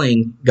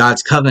calling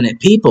God's covenant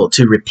people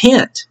to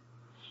repent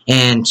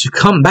and to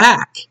come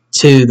back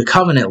to the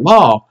covenant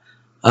law,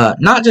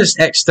 not just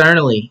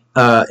externally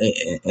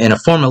in a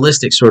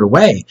formalistic sort of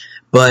way,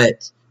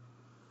 but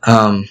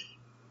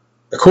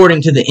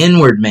according to the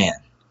inward man.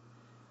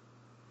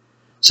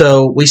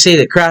 So we see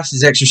that Christ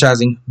is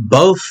exercising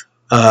both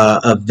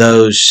of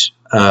those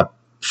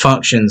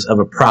functions of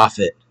a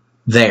prophet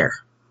there.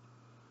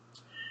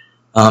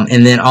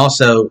 And then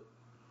also,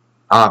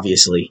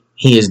 obviously,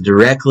 he is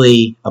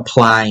directly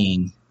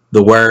applying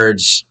the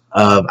words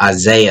of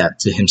Isaiah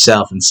to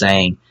himself and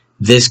saying,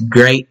 this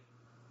great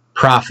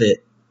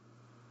prophet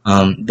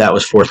that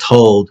was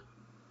foretold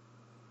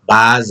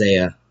by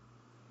Isaiah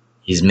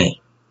is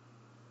me.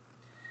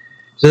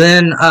 So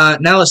then,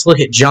 now let's look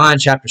at John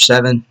chapter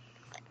 7.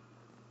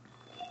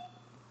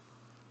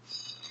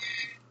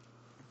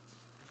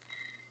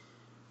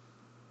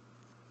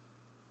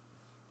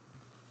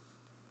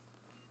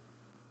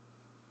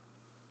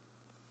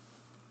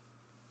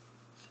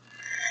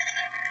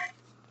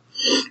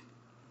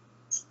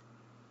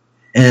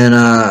 And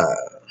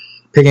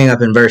picking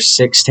up in verse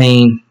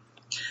 16,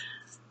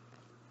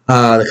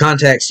 the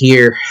context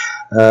here,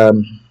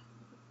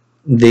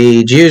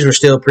 the Jews were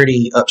still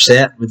pretty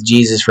upset with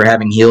Jesus for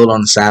having healed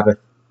on the Sabbath.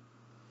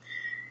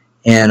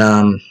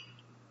 And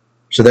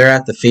so they're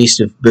at the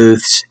Feast of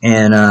Booths,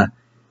 and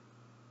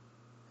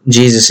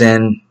Jesus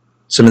and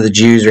some of the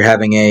Jews are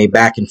having a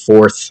back and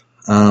forth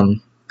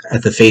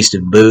at the Feast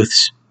of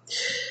Booths.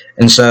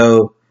 And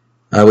so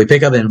we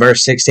pick up in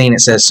verse 16,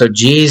 it says, so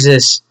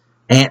Jesus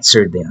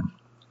answered them,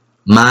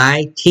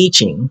 my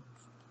teaching,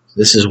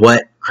 this is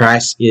what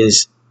Christ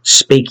is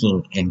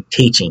speaking and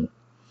teaching,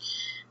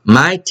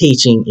 my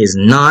teaching is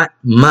not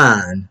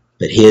mine,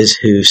 but his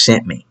who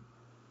sent me.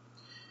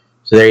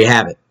 So there you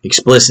have it.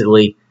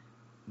 Explicitly,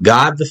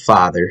 God the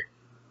Father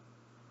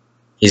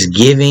is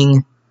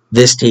giving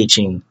this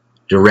teaching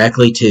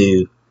directly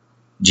to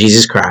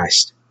Jesus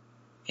Christ,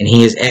 and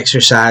he is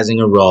exercising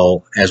a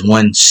role as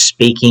one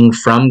speaking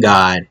from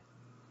God,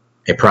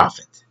 a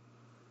prophet.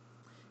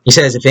 He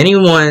says, if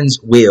anyone's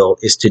will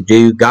is to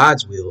do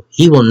God's will,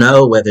 he will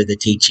know whether the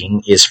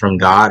teaching is from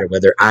God or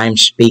whether I'm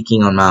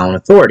speaking on my own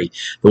authority.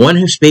 The one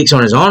who speaks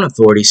on his own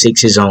authority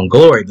seeks his own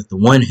glory, but the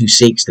one who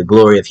seeks the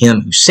glory of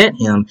him who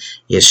sent him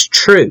is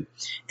true,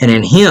 and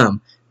in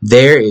him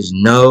there is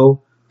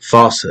no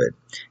falsehood.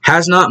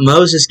 Has not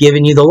Moses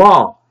given you the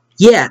law?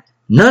 Yet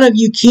none of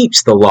you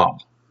keeps the law.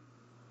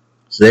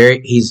 So there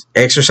he's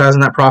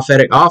exercising that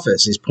prophetic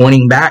office. He's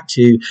pointing back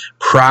to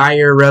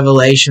prior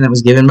revelation that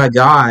was given by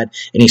God,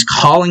 and he's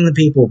calling the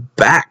people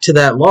back to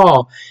that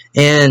law.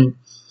 And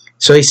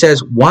so he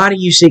says, why do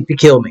you seek to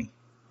kill me?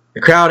 The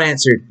crowd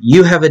answered,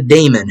 you have a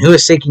demon. Who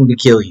is seeking to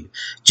kill you?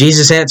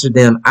 Jesus answered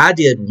them, I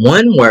did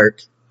one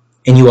work,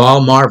 and you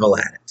all marvel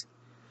at it.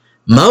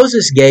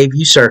 Moses gave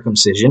you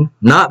circumcision,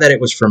 not that it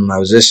was from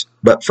Moses,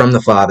 but from the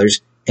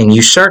fathers, and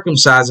you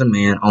circumcise a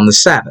man on the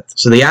Sabbath.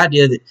 So the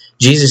idea that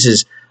Jesus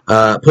is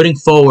putting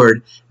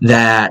forward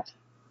that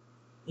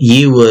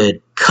you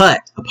would cut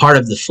a part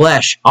of the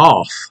flesh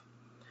off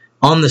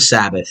on the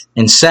Sabbath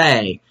and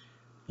say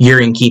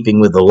you're in keeping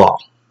with the law.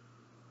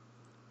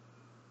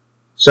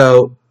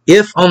 So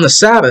if on the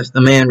Sabbath a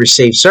man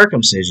receives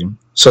circumcision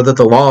so that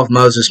the law of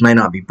Moses may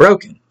not be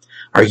broken,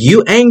 are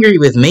you angry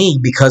with me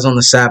because on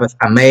the Sabbath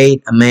I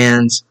made a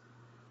man's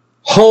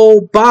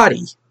whole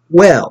body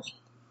well?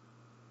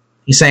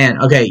 He's saying,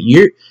 okay,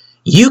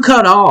 you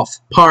cut off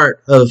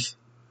part of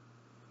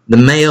the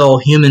male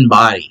human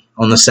body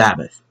on the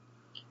Sabbath.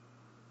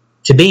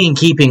 to be in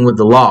keeping with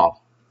the law.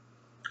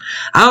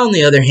 I, on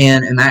the other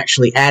hand, am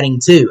actually adding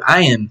to.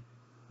 I am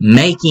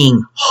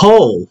making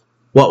whole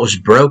what was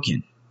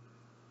broken.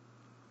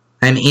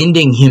 I'm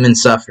ending human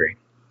suffering.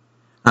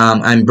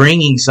 I'm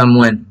bringing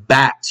someone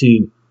back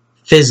to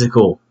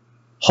physical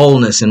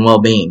wholeness and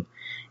well-being.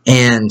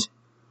 And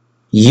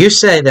you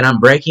say that I'm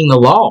breaking the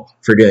law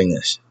for doing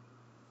this.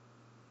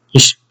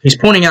 He's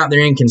pointing out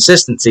their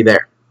inconsistency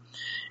there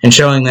and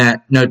showing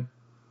that, no,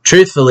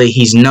 truthfully,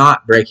 he's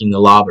not breaking the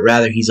law, but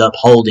rather he's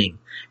upholding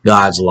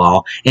God's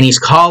law. And he's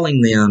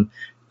calling them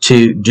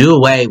to do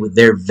away with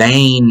their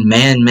vain,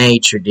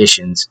 man-made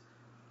traditions,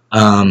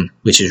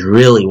 which is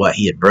really what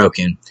he had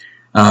broken,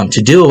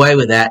 to do away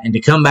with that and to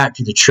come back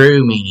to the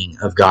true meaning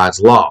of God's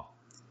law,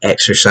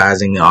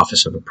 exercising the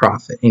office of a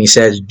prophet. And he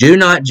says, do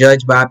not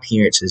judge by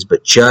appearances,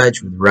 but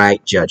judge with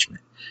right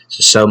judgment.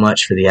 So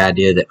much for the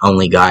idea that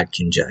only God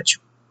can judge,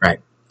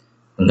 right?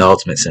 In the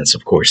ultimate sense,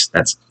 of course,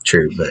 that's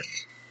true, but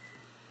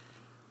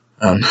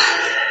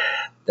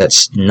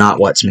that's not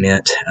what's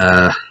meant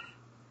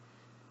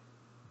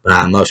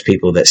by most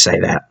people that say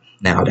that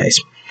nowadays.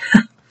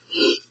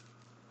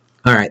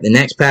 All right, the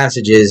next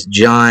passage is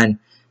John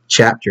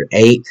chapter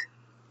 8.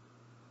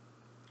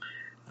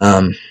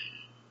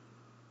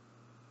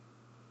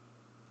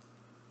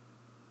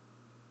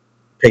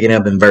 Picking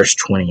up in verse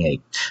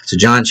 28. So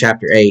John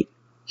chapter 8,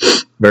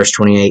 verse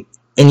 28.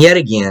 And yet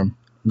again,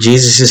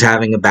 Jesus is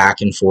having a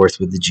back and forth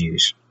with the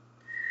Jews.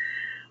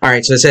 All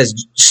right, so it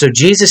says, so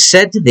Jesus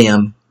said to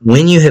them,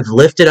 when you have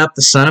lifted up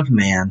the Son of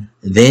Man,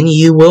 then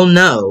you will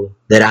know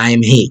that I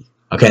am he.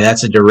 Okay,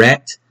 that's a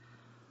direct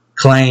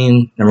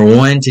claim, number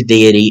one, to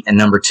deity, and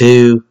number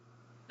two,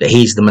 that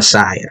he's the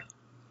Messiah.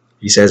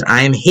 He says,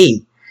 I am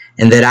he,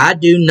 and that I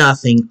do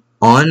nothing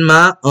on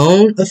my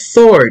own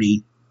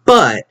authority,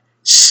 but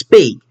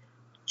speak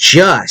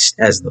just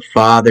as the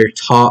Father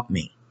taught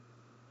me.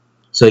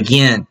 So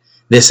again,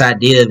 this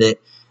idea that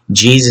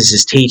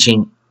Jesus'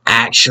 teaching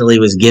actually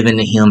was given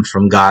to him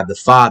from God the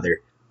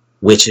Father,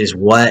 which is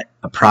what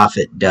a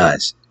prophet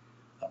does.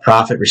 A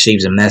prophet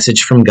receives a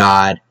message from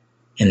God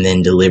and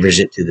then delivers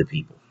it to the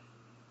people.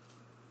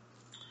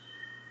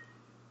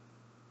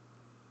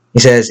 He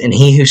says, and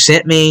he who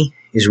sent me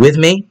is with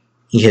me.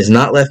 He has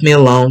not left me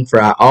alone,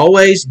 for I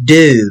always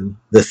do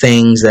the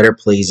things that are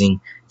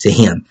pleasing to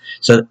him.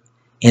 So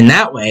in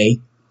that way,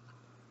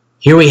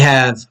 here we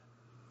have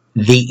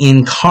the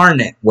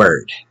incarnate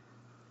word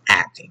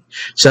acting.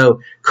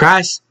 So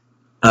Christ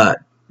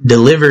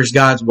delivers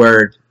God's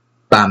word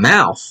by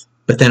mouth,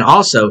 but then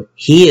also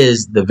he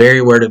is the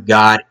very word of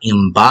God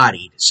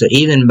embodied. So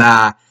even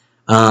by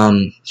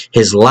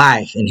his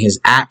life and his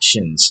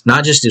actions,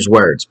 not just his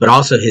words, but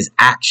also his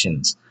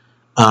actions,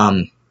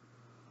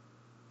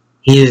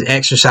 he is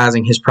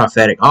exercising his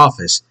prophetic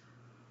office.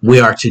 We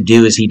are to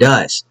do as he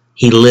does.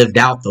 He lived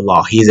out the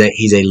law. He's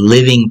a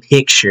living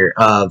picture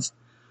of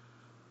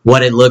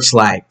what it looks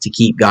like to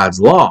keep God's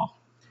law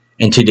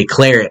and to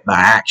declare it by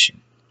action.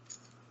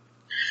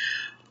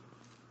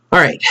 All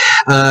right,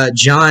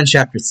 John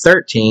chapter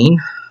 13,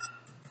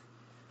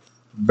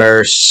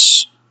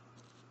 verse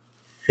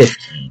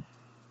 15.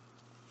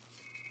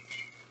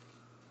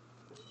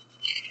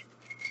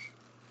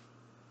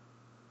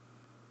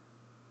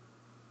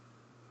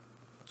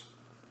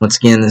 Once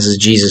again, this is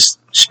Jesus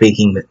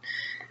speaking,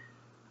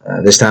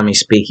 but this time he's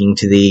speaking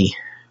to the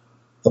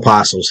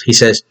apostles. He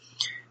says,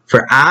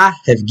 for I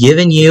have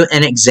given you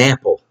an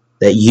example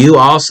that you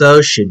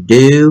also should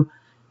do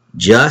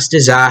just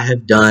as I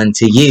have done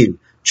to you.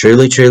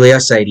 Truly, truly, I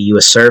say to you,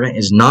 a servant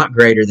is not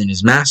greater than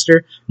his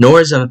master,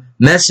 nor is a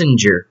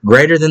messenger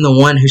greater than the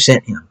one who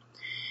sent him.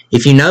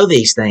 If you know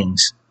these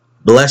things,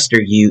 blessed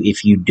are you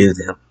if you do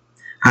them.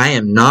 I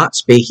am not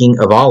speaking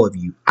of all of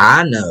you.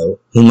 I know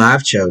whom I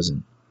have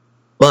chosen,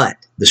 but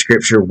the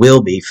scripture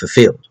will be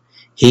fulfilled.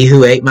 He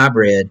who ate my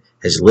bread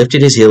has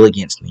lifted his heel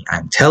against me. I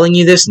am telling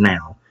you this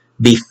now,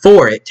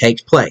 before it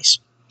takes place.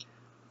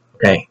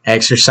 Okay,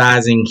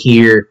 exercising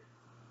here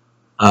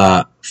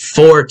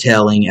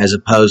foretelling as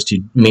opposed to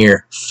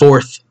mere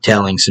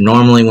forthtelling. So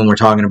normally when we're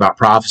talking about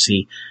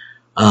prophecy,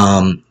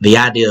 the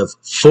idea of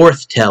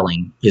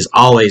forthtelling is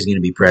always going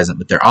to be present,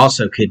 but there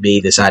also could be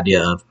this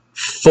idea of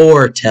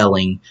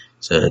foretelling,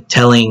 so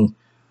telling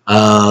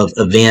of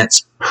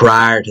events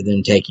prior to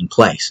them taking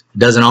place. It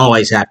doesn't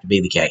always have to be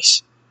the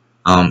case.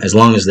 As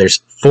long as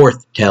there's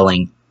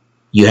forthtelling,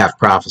 you have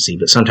prophecy,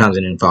 but sometimes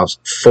it involves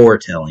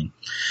foretelling.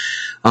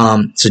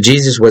 So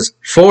Jesus was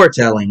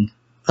foretelling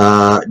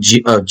of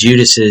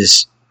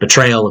Judas's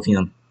betrayal of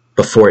him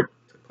before it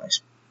took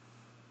place.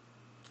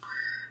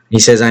 He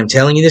says, I'm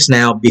telling you this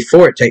now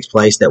before it takes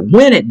place, that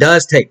when it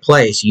does take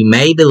place, you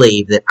may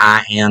believe that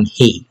I am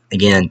he.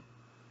 Again,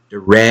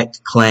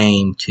 direct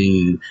claim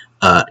to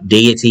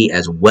deity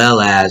as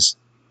well as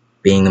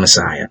being the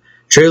Messiah.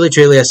 Truly,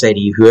 truly, I say to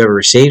you, whoever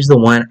receives the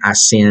one I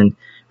send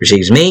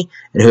receives me,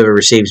 and whoever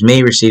receives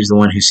me receives the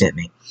one who sent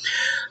me.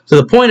 So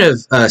the point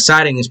of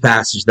citing this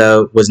passage,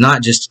 though, was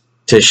not just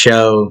to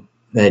show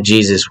that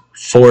Jesus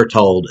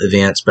foretold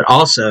events, but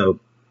also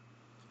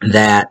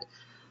that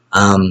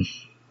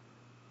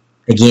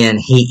Again,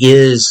 he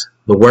is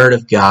the Word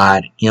of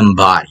God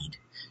embodied.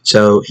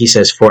 So he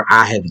says, for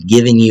I have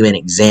given you an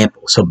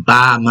example. So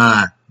by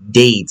my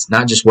deeds,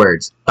 not just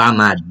words, by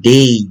my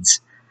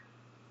deeds,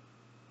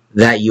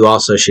 that you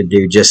also should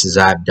do just as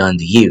I've done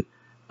to you.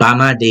 By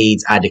my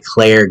deeds, I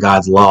declare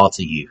God's law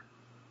to you.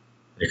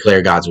 I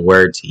declare God's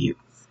word to you.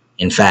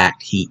 In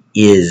fact, he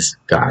is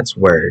God's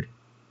word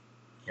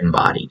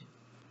embodied.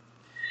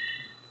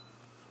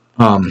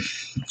 All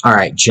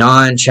right,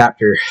 John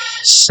chapter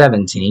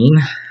 17.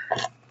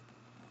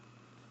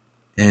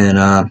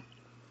 And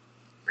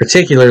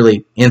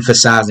particularly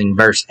emphasizing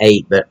verse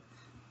 8, but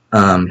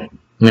I'm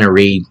going to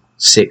read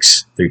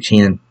 6 through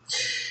 10.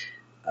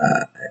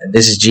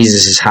 This is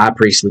Jesus' high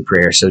priestly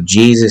prayer. So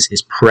Jesus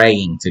is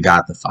praying to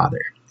God the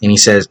Father. And he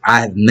says,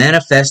 I have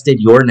manifested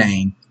your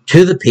name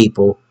to the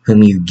people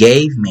whom you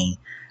gave me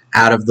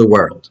out of the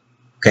world.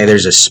 Okay,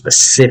 there's a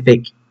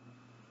specific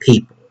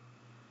people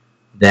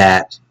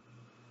that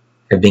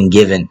have been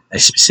given a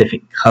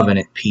specific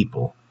covenant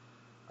people.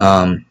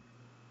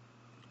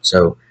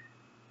 So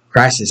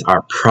Christ is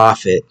our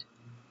prophet,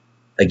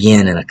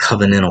 again, in a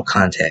covenantal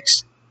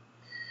context.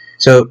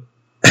 So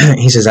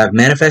he says, I've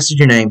manifested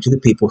your name to the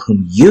people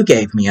whom you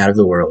gave me out of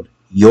the world.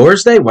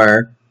 Yours they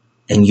were,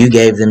 and you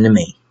gave them to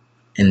me,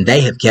 and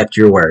they have kept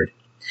your word.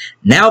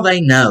 Now they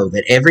know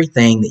that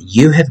everything that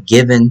you have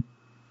given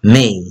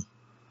me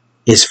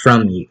is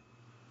from you.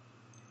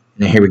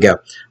 Now here we go.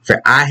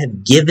 For I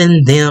have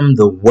given them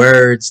the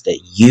words that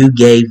you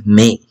gave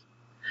me.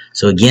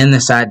 So again,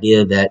 this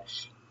idea that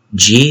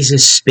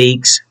Jesus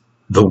speaks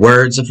the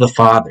words of the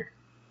Father.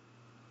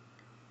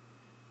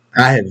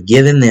 I have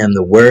given them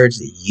the words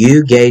that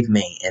you gave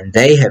me, and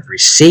they have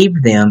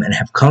received them and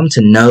have come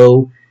to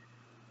know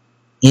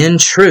in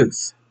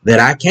truth that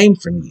I came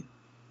from you,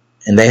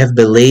 and they have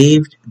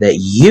believed that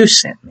you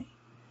sent me.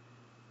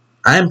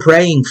 I am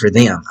praying for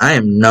them. I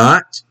am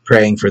not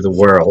praying for the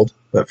world,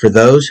 but for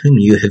those whom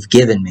you have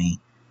given me,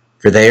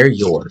 for they are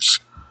yours.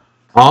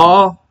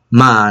 All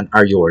mine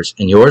are yours,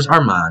 and yours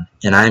are mine,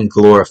 and I am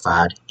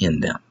glorified in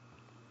them.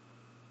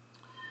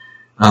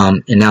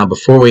 And now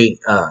before we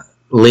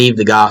leave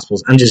the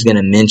Gospels, I'm just going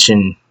to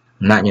mention,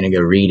 I'm not going to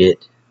go read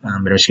it, but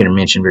I'm just going to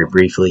mention very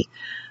briefly,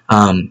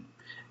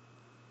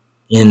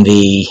 in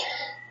the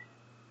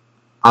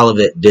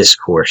Olivet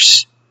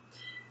Discourse,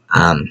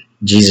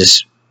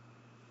 Jesus,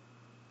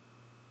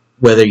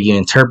 whether you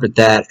interpret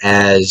that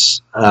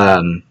as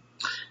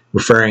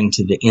referring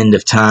to the end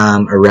of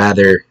time, or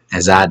rather,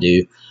 as I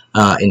do,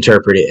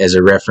 interpret it as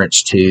a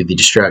reference to the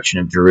destruction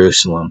of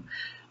Jerusalem.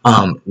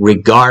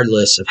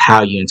 Regardless of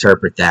how you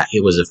interpret that,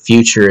 it was a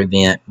future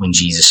event when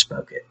Jesus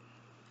spoke it.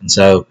 And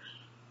so,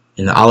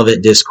 in the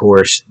Olivet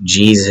Discourse,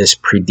 Jesus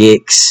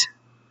predicts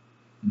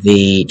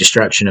the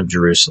destruction of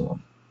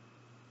Jerusalem.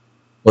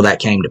 Well, that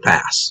came to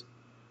pass.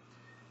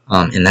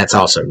 And that's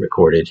also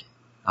recorded.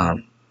 I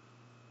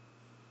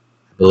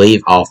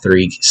believe all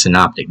three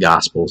synoptic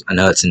Gospels. I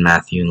know it's in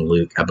Matthew and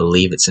Luke. I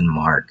believe it's in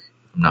Mark,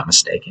 if I'm not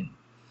mistaken.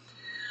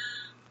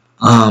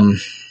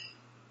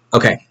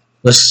 Okay,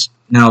 let's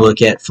now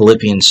look at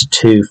Philippians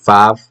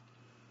 2:5.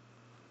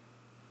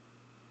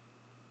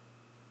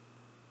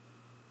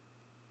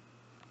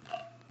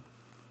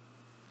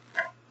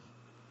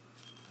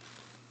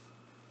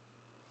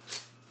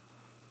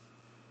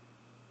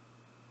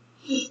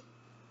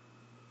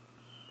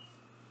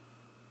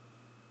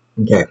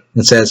 Okay,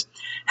 it says,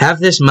 have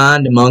this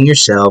mind among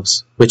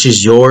yourselves, which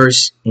is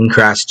yours in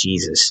Christ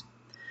Jesus,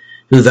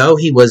 who though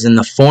he was in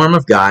the form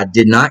of God,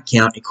 did not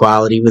count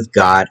equality with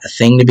God a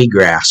thing to be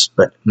grasped,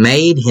 but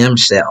made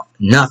himself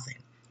nothing,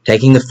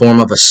 taking the form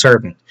of a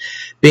servant,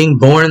 being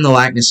born in the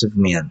likeness of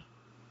men,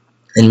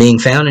 and being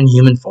found in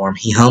human form,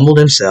 he humbled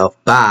himself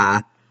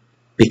by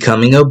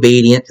becoming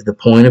obedient to the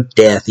point of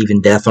death,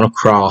 even death on a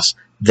cross.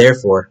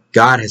 Therefore,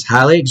 God has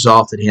highly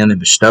exalted him and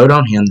bestowed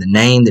on him the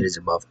name that is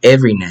above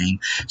every name,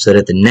 so that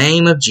at the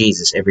name of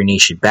Jesus every knee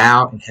should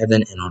bow in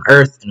heaven and on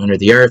earth and under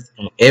the earth,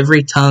 and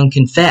every tongue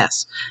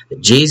confess that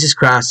Jesus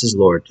Christ is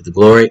Lord, to the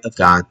glory of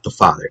God the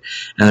Father.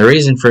 Now the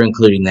reason for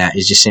including that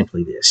is just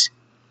simply this.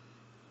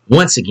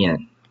 Once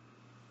again,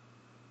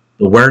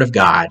 the Word of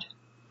God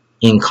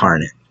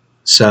incarnate.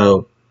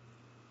 So,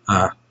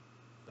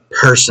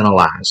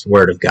 personalized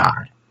Word of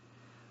God.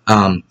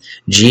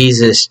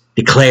 Jesus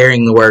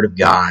declaring the Word of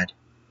God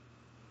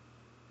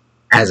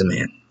as a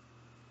man,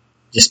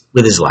 just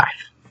with his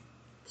life.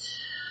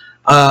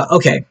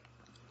 Okay,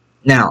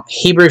 now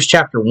Hebrews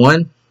chapter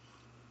 1.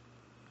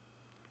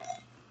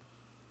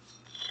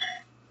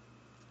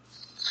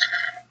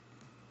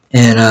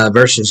 And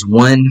verses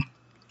 1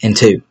 and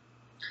 2.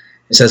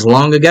 It says,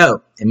 long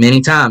ago, and many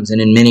times,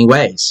 and in many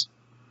ways,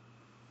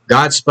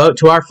 God spoke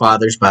to our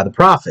fathers by the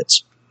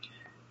prophets.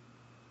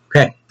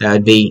 Okay, that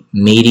would be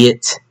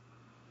immediate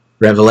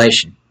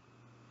revelation.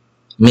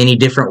 Many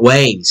different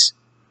ways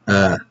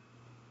of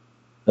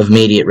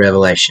immediate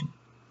revelation.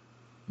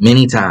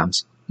 Many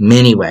times,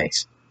 many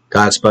ways,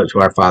 God spoke to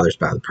our fathers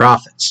by the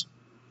prophets.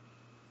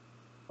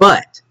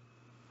 But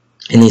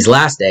in these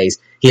last days,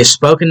 he has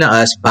spoken to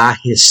us by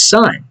his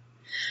Son,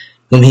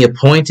 whom he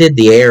appointed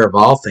the heir of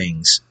all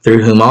things,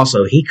 through whom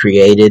also he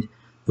created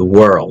the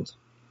world.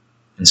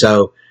 And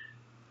so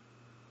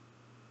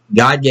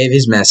God gave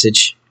his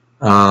message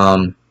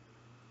in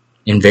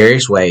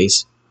various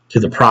ways to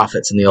the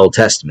prophets in the Old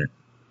Testament.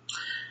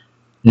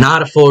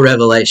 Not a full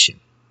revelation.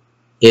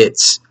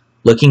 It's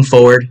looking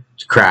forward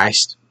to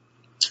Christ.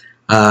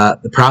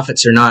 The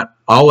prophets are not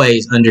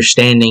always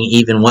understanding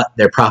even what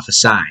they're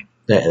prophesying.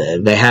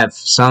 They have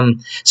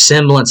some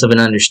semblance of an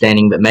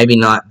understanding, but maybe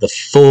not the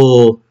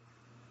full,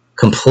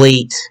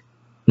 complete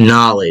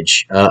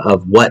knowledge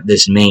of what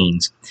this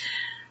means.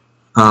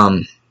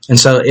 And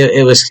so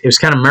it was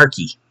kind of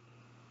murky.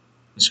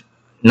 It's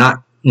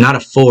not a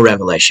full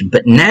revelation.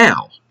 But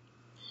now,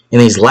 in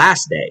these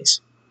last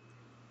days,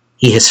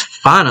 he has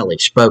finally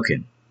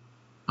spoken,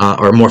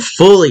 or more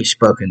fully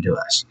spoken to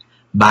us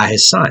by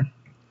his Son.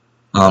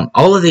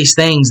 All of these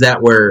things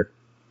that were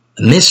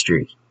a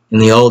mystery in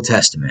the Old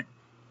Testament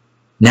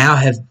now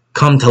have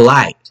come to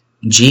light.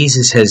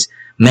 Jesus has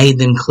made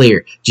them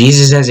clear.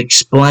 Jesus has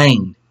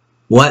explained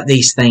what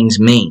these things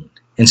mean.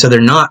 And so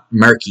they're not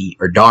murky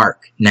or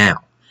dark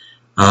now.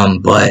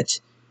 But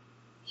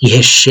he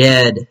has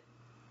shed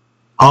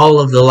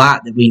all of the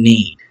light that we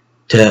need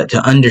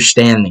to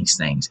understand these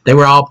things. They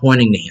were all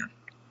pointing to him.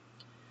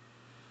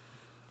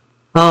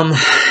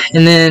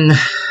 And then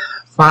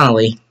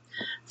finally,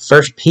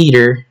 1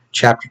 Peter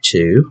chapter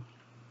 2.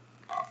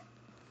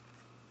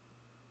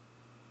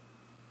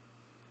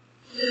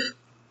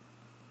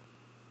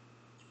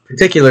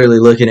 Particularly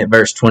looking at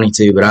verse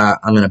 22, but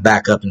I'm going to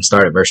back up and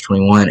start at verse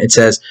 21. It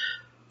says,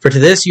 "For to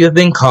this you have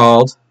been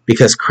called,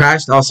 because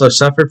Christ also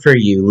suffered for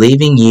you,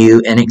 leaving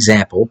you an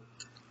example."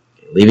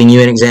 Leaving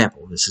you an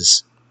example. This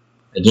is,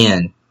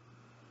 again,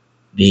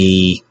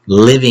 the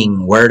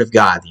living Word of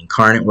God, the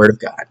incarnate Word of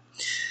God.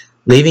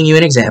 "Leaving you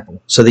an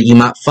example, so that you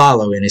might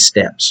follow in his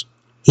steps.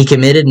 He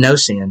committed no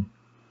sin,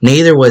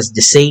 neither was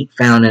deceit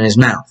found in his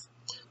mouth."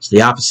 So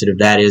the opposite of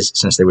that is,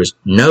 since there was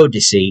no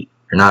deceit,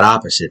 or not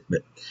opposite,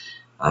 but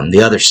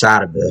the other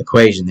side of the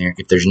equation there,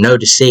 if there's no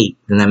deceit,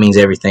 then that means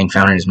everything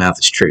found in his mouth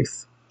is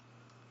truth.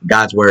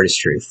 God's word is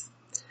truth.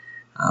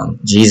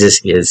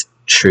 Jesus is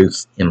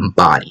truth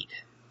embodied.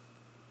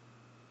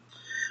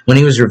 "When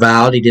he was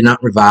reviled, he did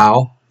not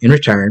revile in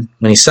return.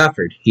 When he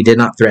suffered, he did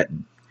not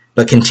threaten,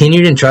 but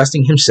continued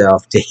entrusting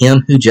himself to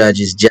him who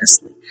judges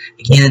justly."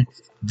 Again,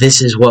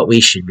 this is what we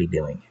should be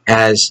doing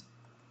as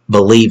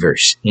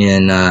believers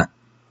in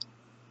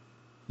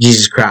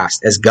Jesus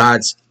Christ, as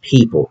God's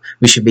people.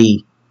 We should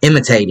be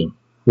imitating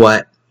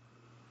to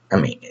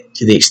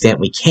the extent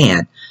we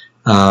can,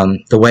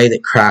 the way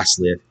that Christ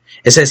lived.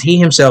 It says, "He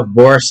himself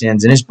bore our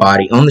sins in his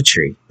body on the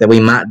tree, that we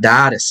might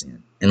die to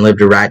sin and live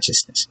to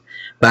righteousness.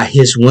 By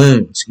his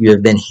wounds you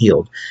have been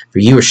healed. For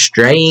you were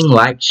straying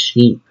like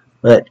sheep,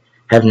 but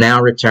have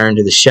now returned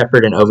to the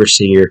shepherd and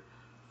overseer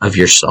of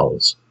your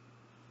souls."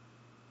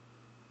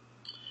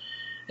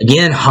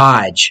 Again,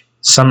 Hodge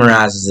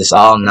summarizes this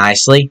all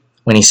nicely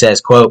when he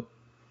says, quote,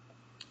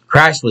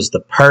 "Christ was the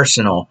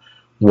personal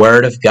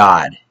Word of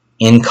God,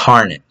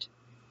 incarnate.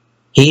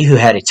 He who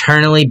had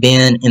eternally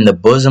been in the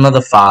bosom of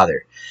the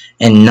Father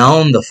and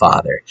known the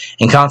Father,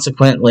 and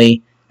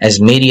consequently as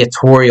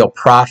mediatorial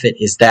prophet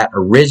is that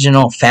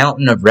original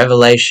fountain of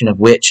revelation of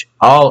which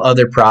all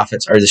other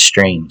prophets are the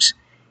streams.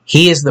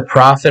 He is the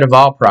prophet of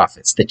all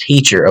prophets, the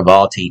teacher of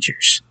all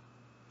teachers."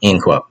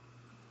 End quote.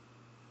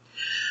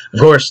 Of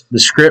course, the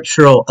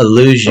scriptural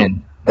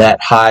allusion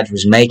that Hodge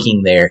was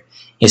making there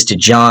is to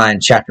John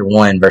chapter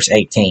 1, verse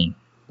 18,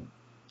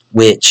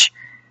 which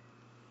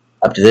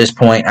up to this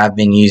point I've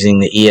been using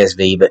the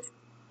ESV, but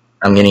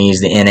I'm going to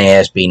use the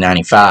NASB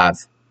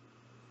 95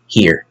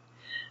 here.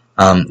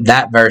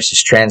 That verse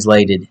is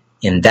translated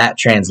in that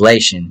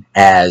translation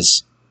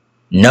as,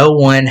 "No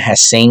one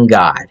has seen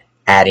God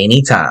at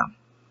any time,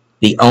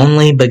 the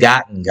only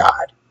begotten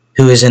God,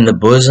 who is in the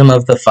bosom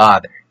of the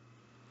Father.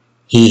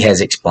 He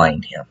has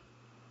explained him."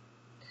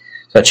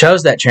 So I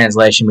chose that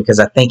translation because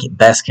I think it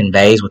best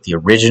conveys what the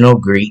original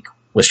Greek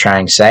was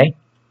trying to say,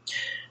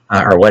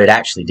 or what it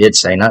actually did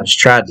say, not just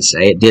tried to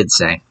say, it did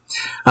say.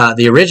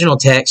 The original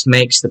text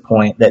makes the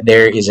point that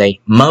there is a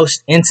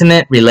most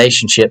intimate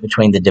relationship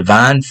between the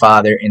divine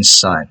Father and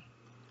Son.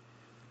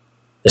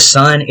 The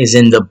Son is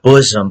in the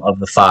bosom of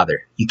the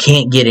Father. You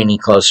can't get any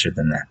closer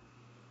than that.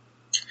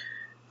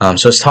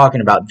 So it's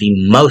talking about the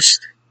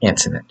most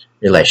intimate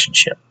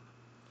relationship.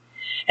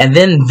 And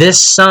then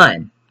this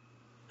Son,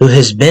 who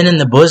has been in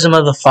the bosom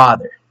of the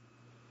Father,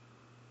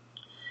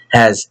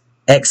 has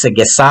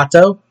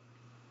exegesato,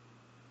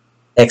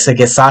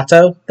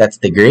 that's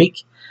the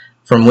Greek,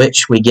 from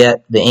which we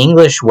get the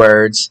English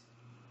words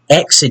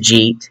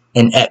exegete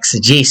and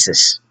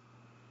exegesis.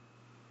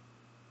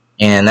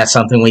 And that's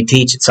something we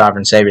teach at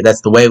Sovereign Savior.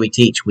 That's the way we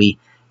teach. We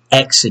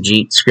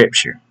exegete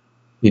Scripture.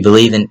 We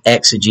believe in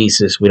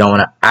exegesis. We don't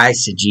want to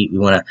eisegete. We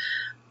want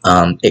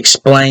to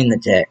explain the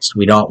text.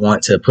 We don't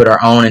want to put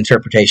our own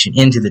interpretation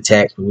into the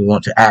text, but we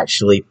want to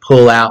actually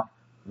pull out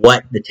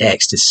what the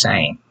text is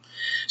saying.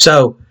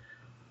 So,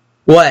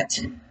 what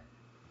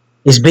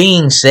is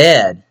being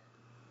said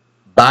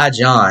by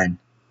John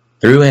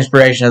through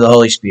inspiration of the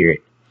Holy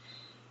Spirit.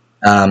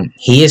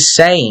 He is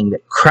saying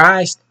that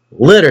Christ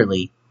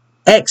literally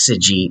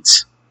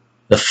exegetes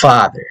the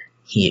Father.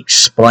 He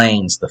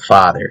explains the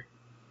Father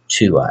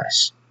to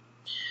us.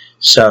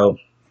 So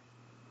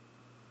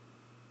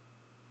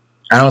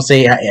I don't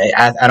think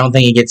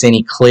it gets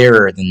any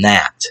clearer than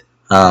that.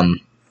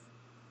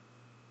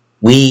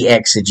 We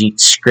exegete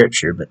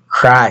Scripture, but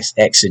Christ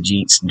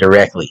exegetes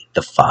directly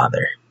the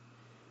Father.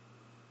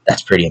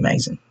 That's pretty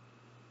amazing.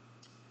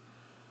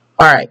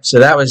 All right, so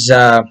that was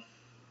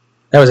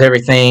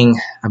everything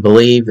I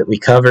believe that we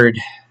covered,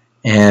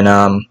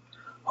 and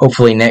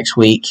hopefully next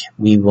week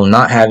we will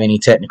not have any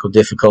technical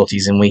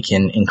difficulties and we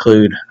can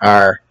include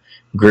our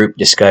group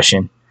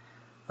discussion.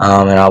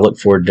 And I'll look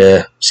forward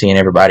to seeing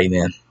everybody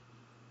then.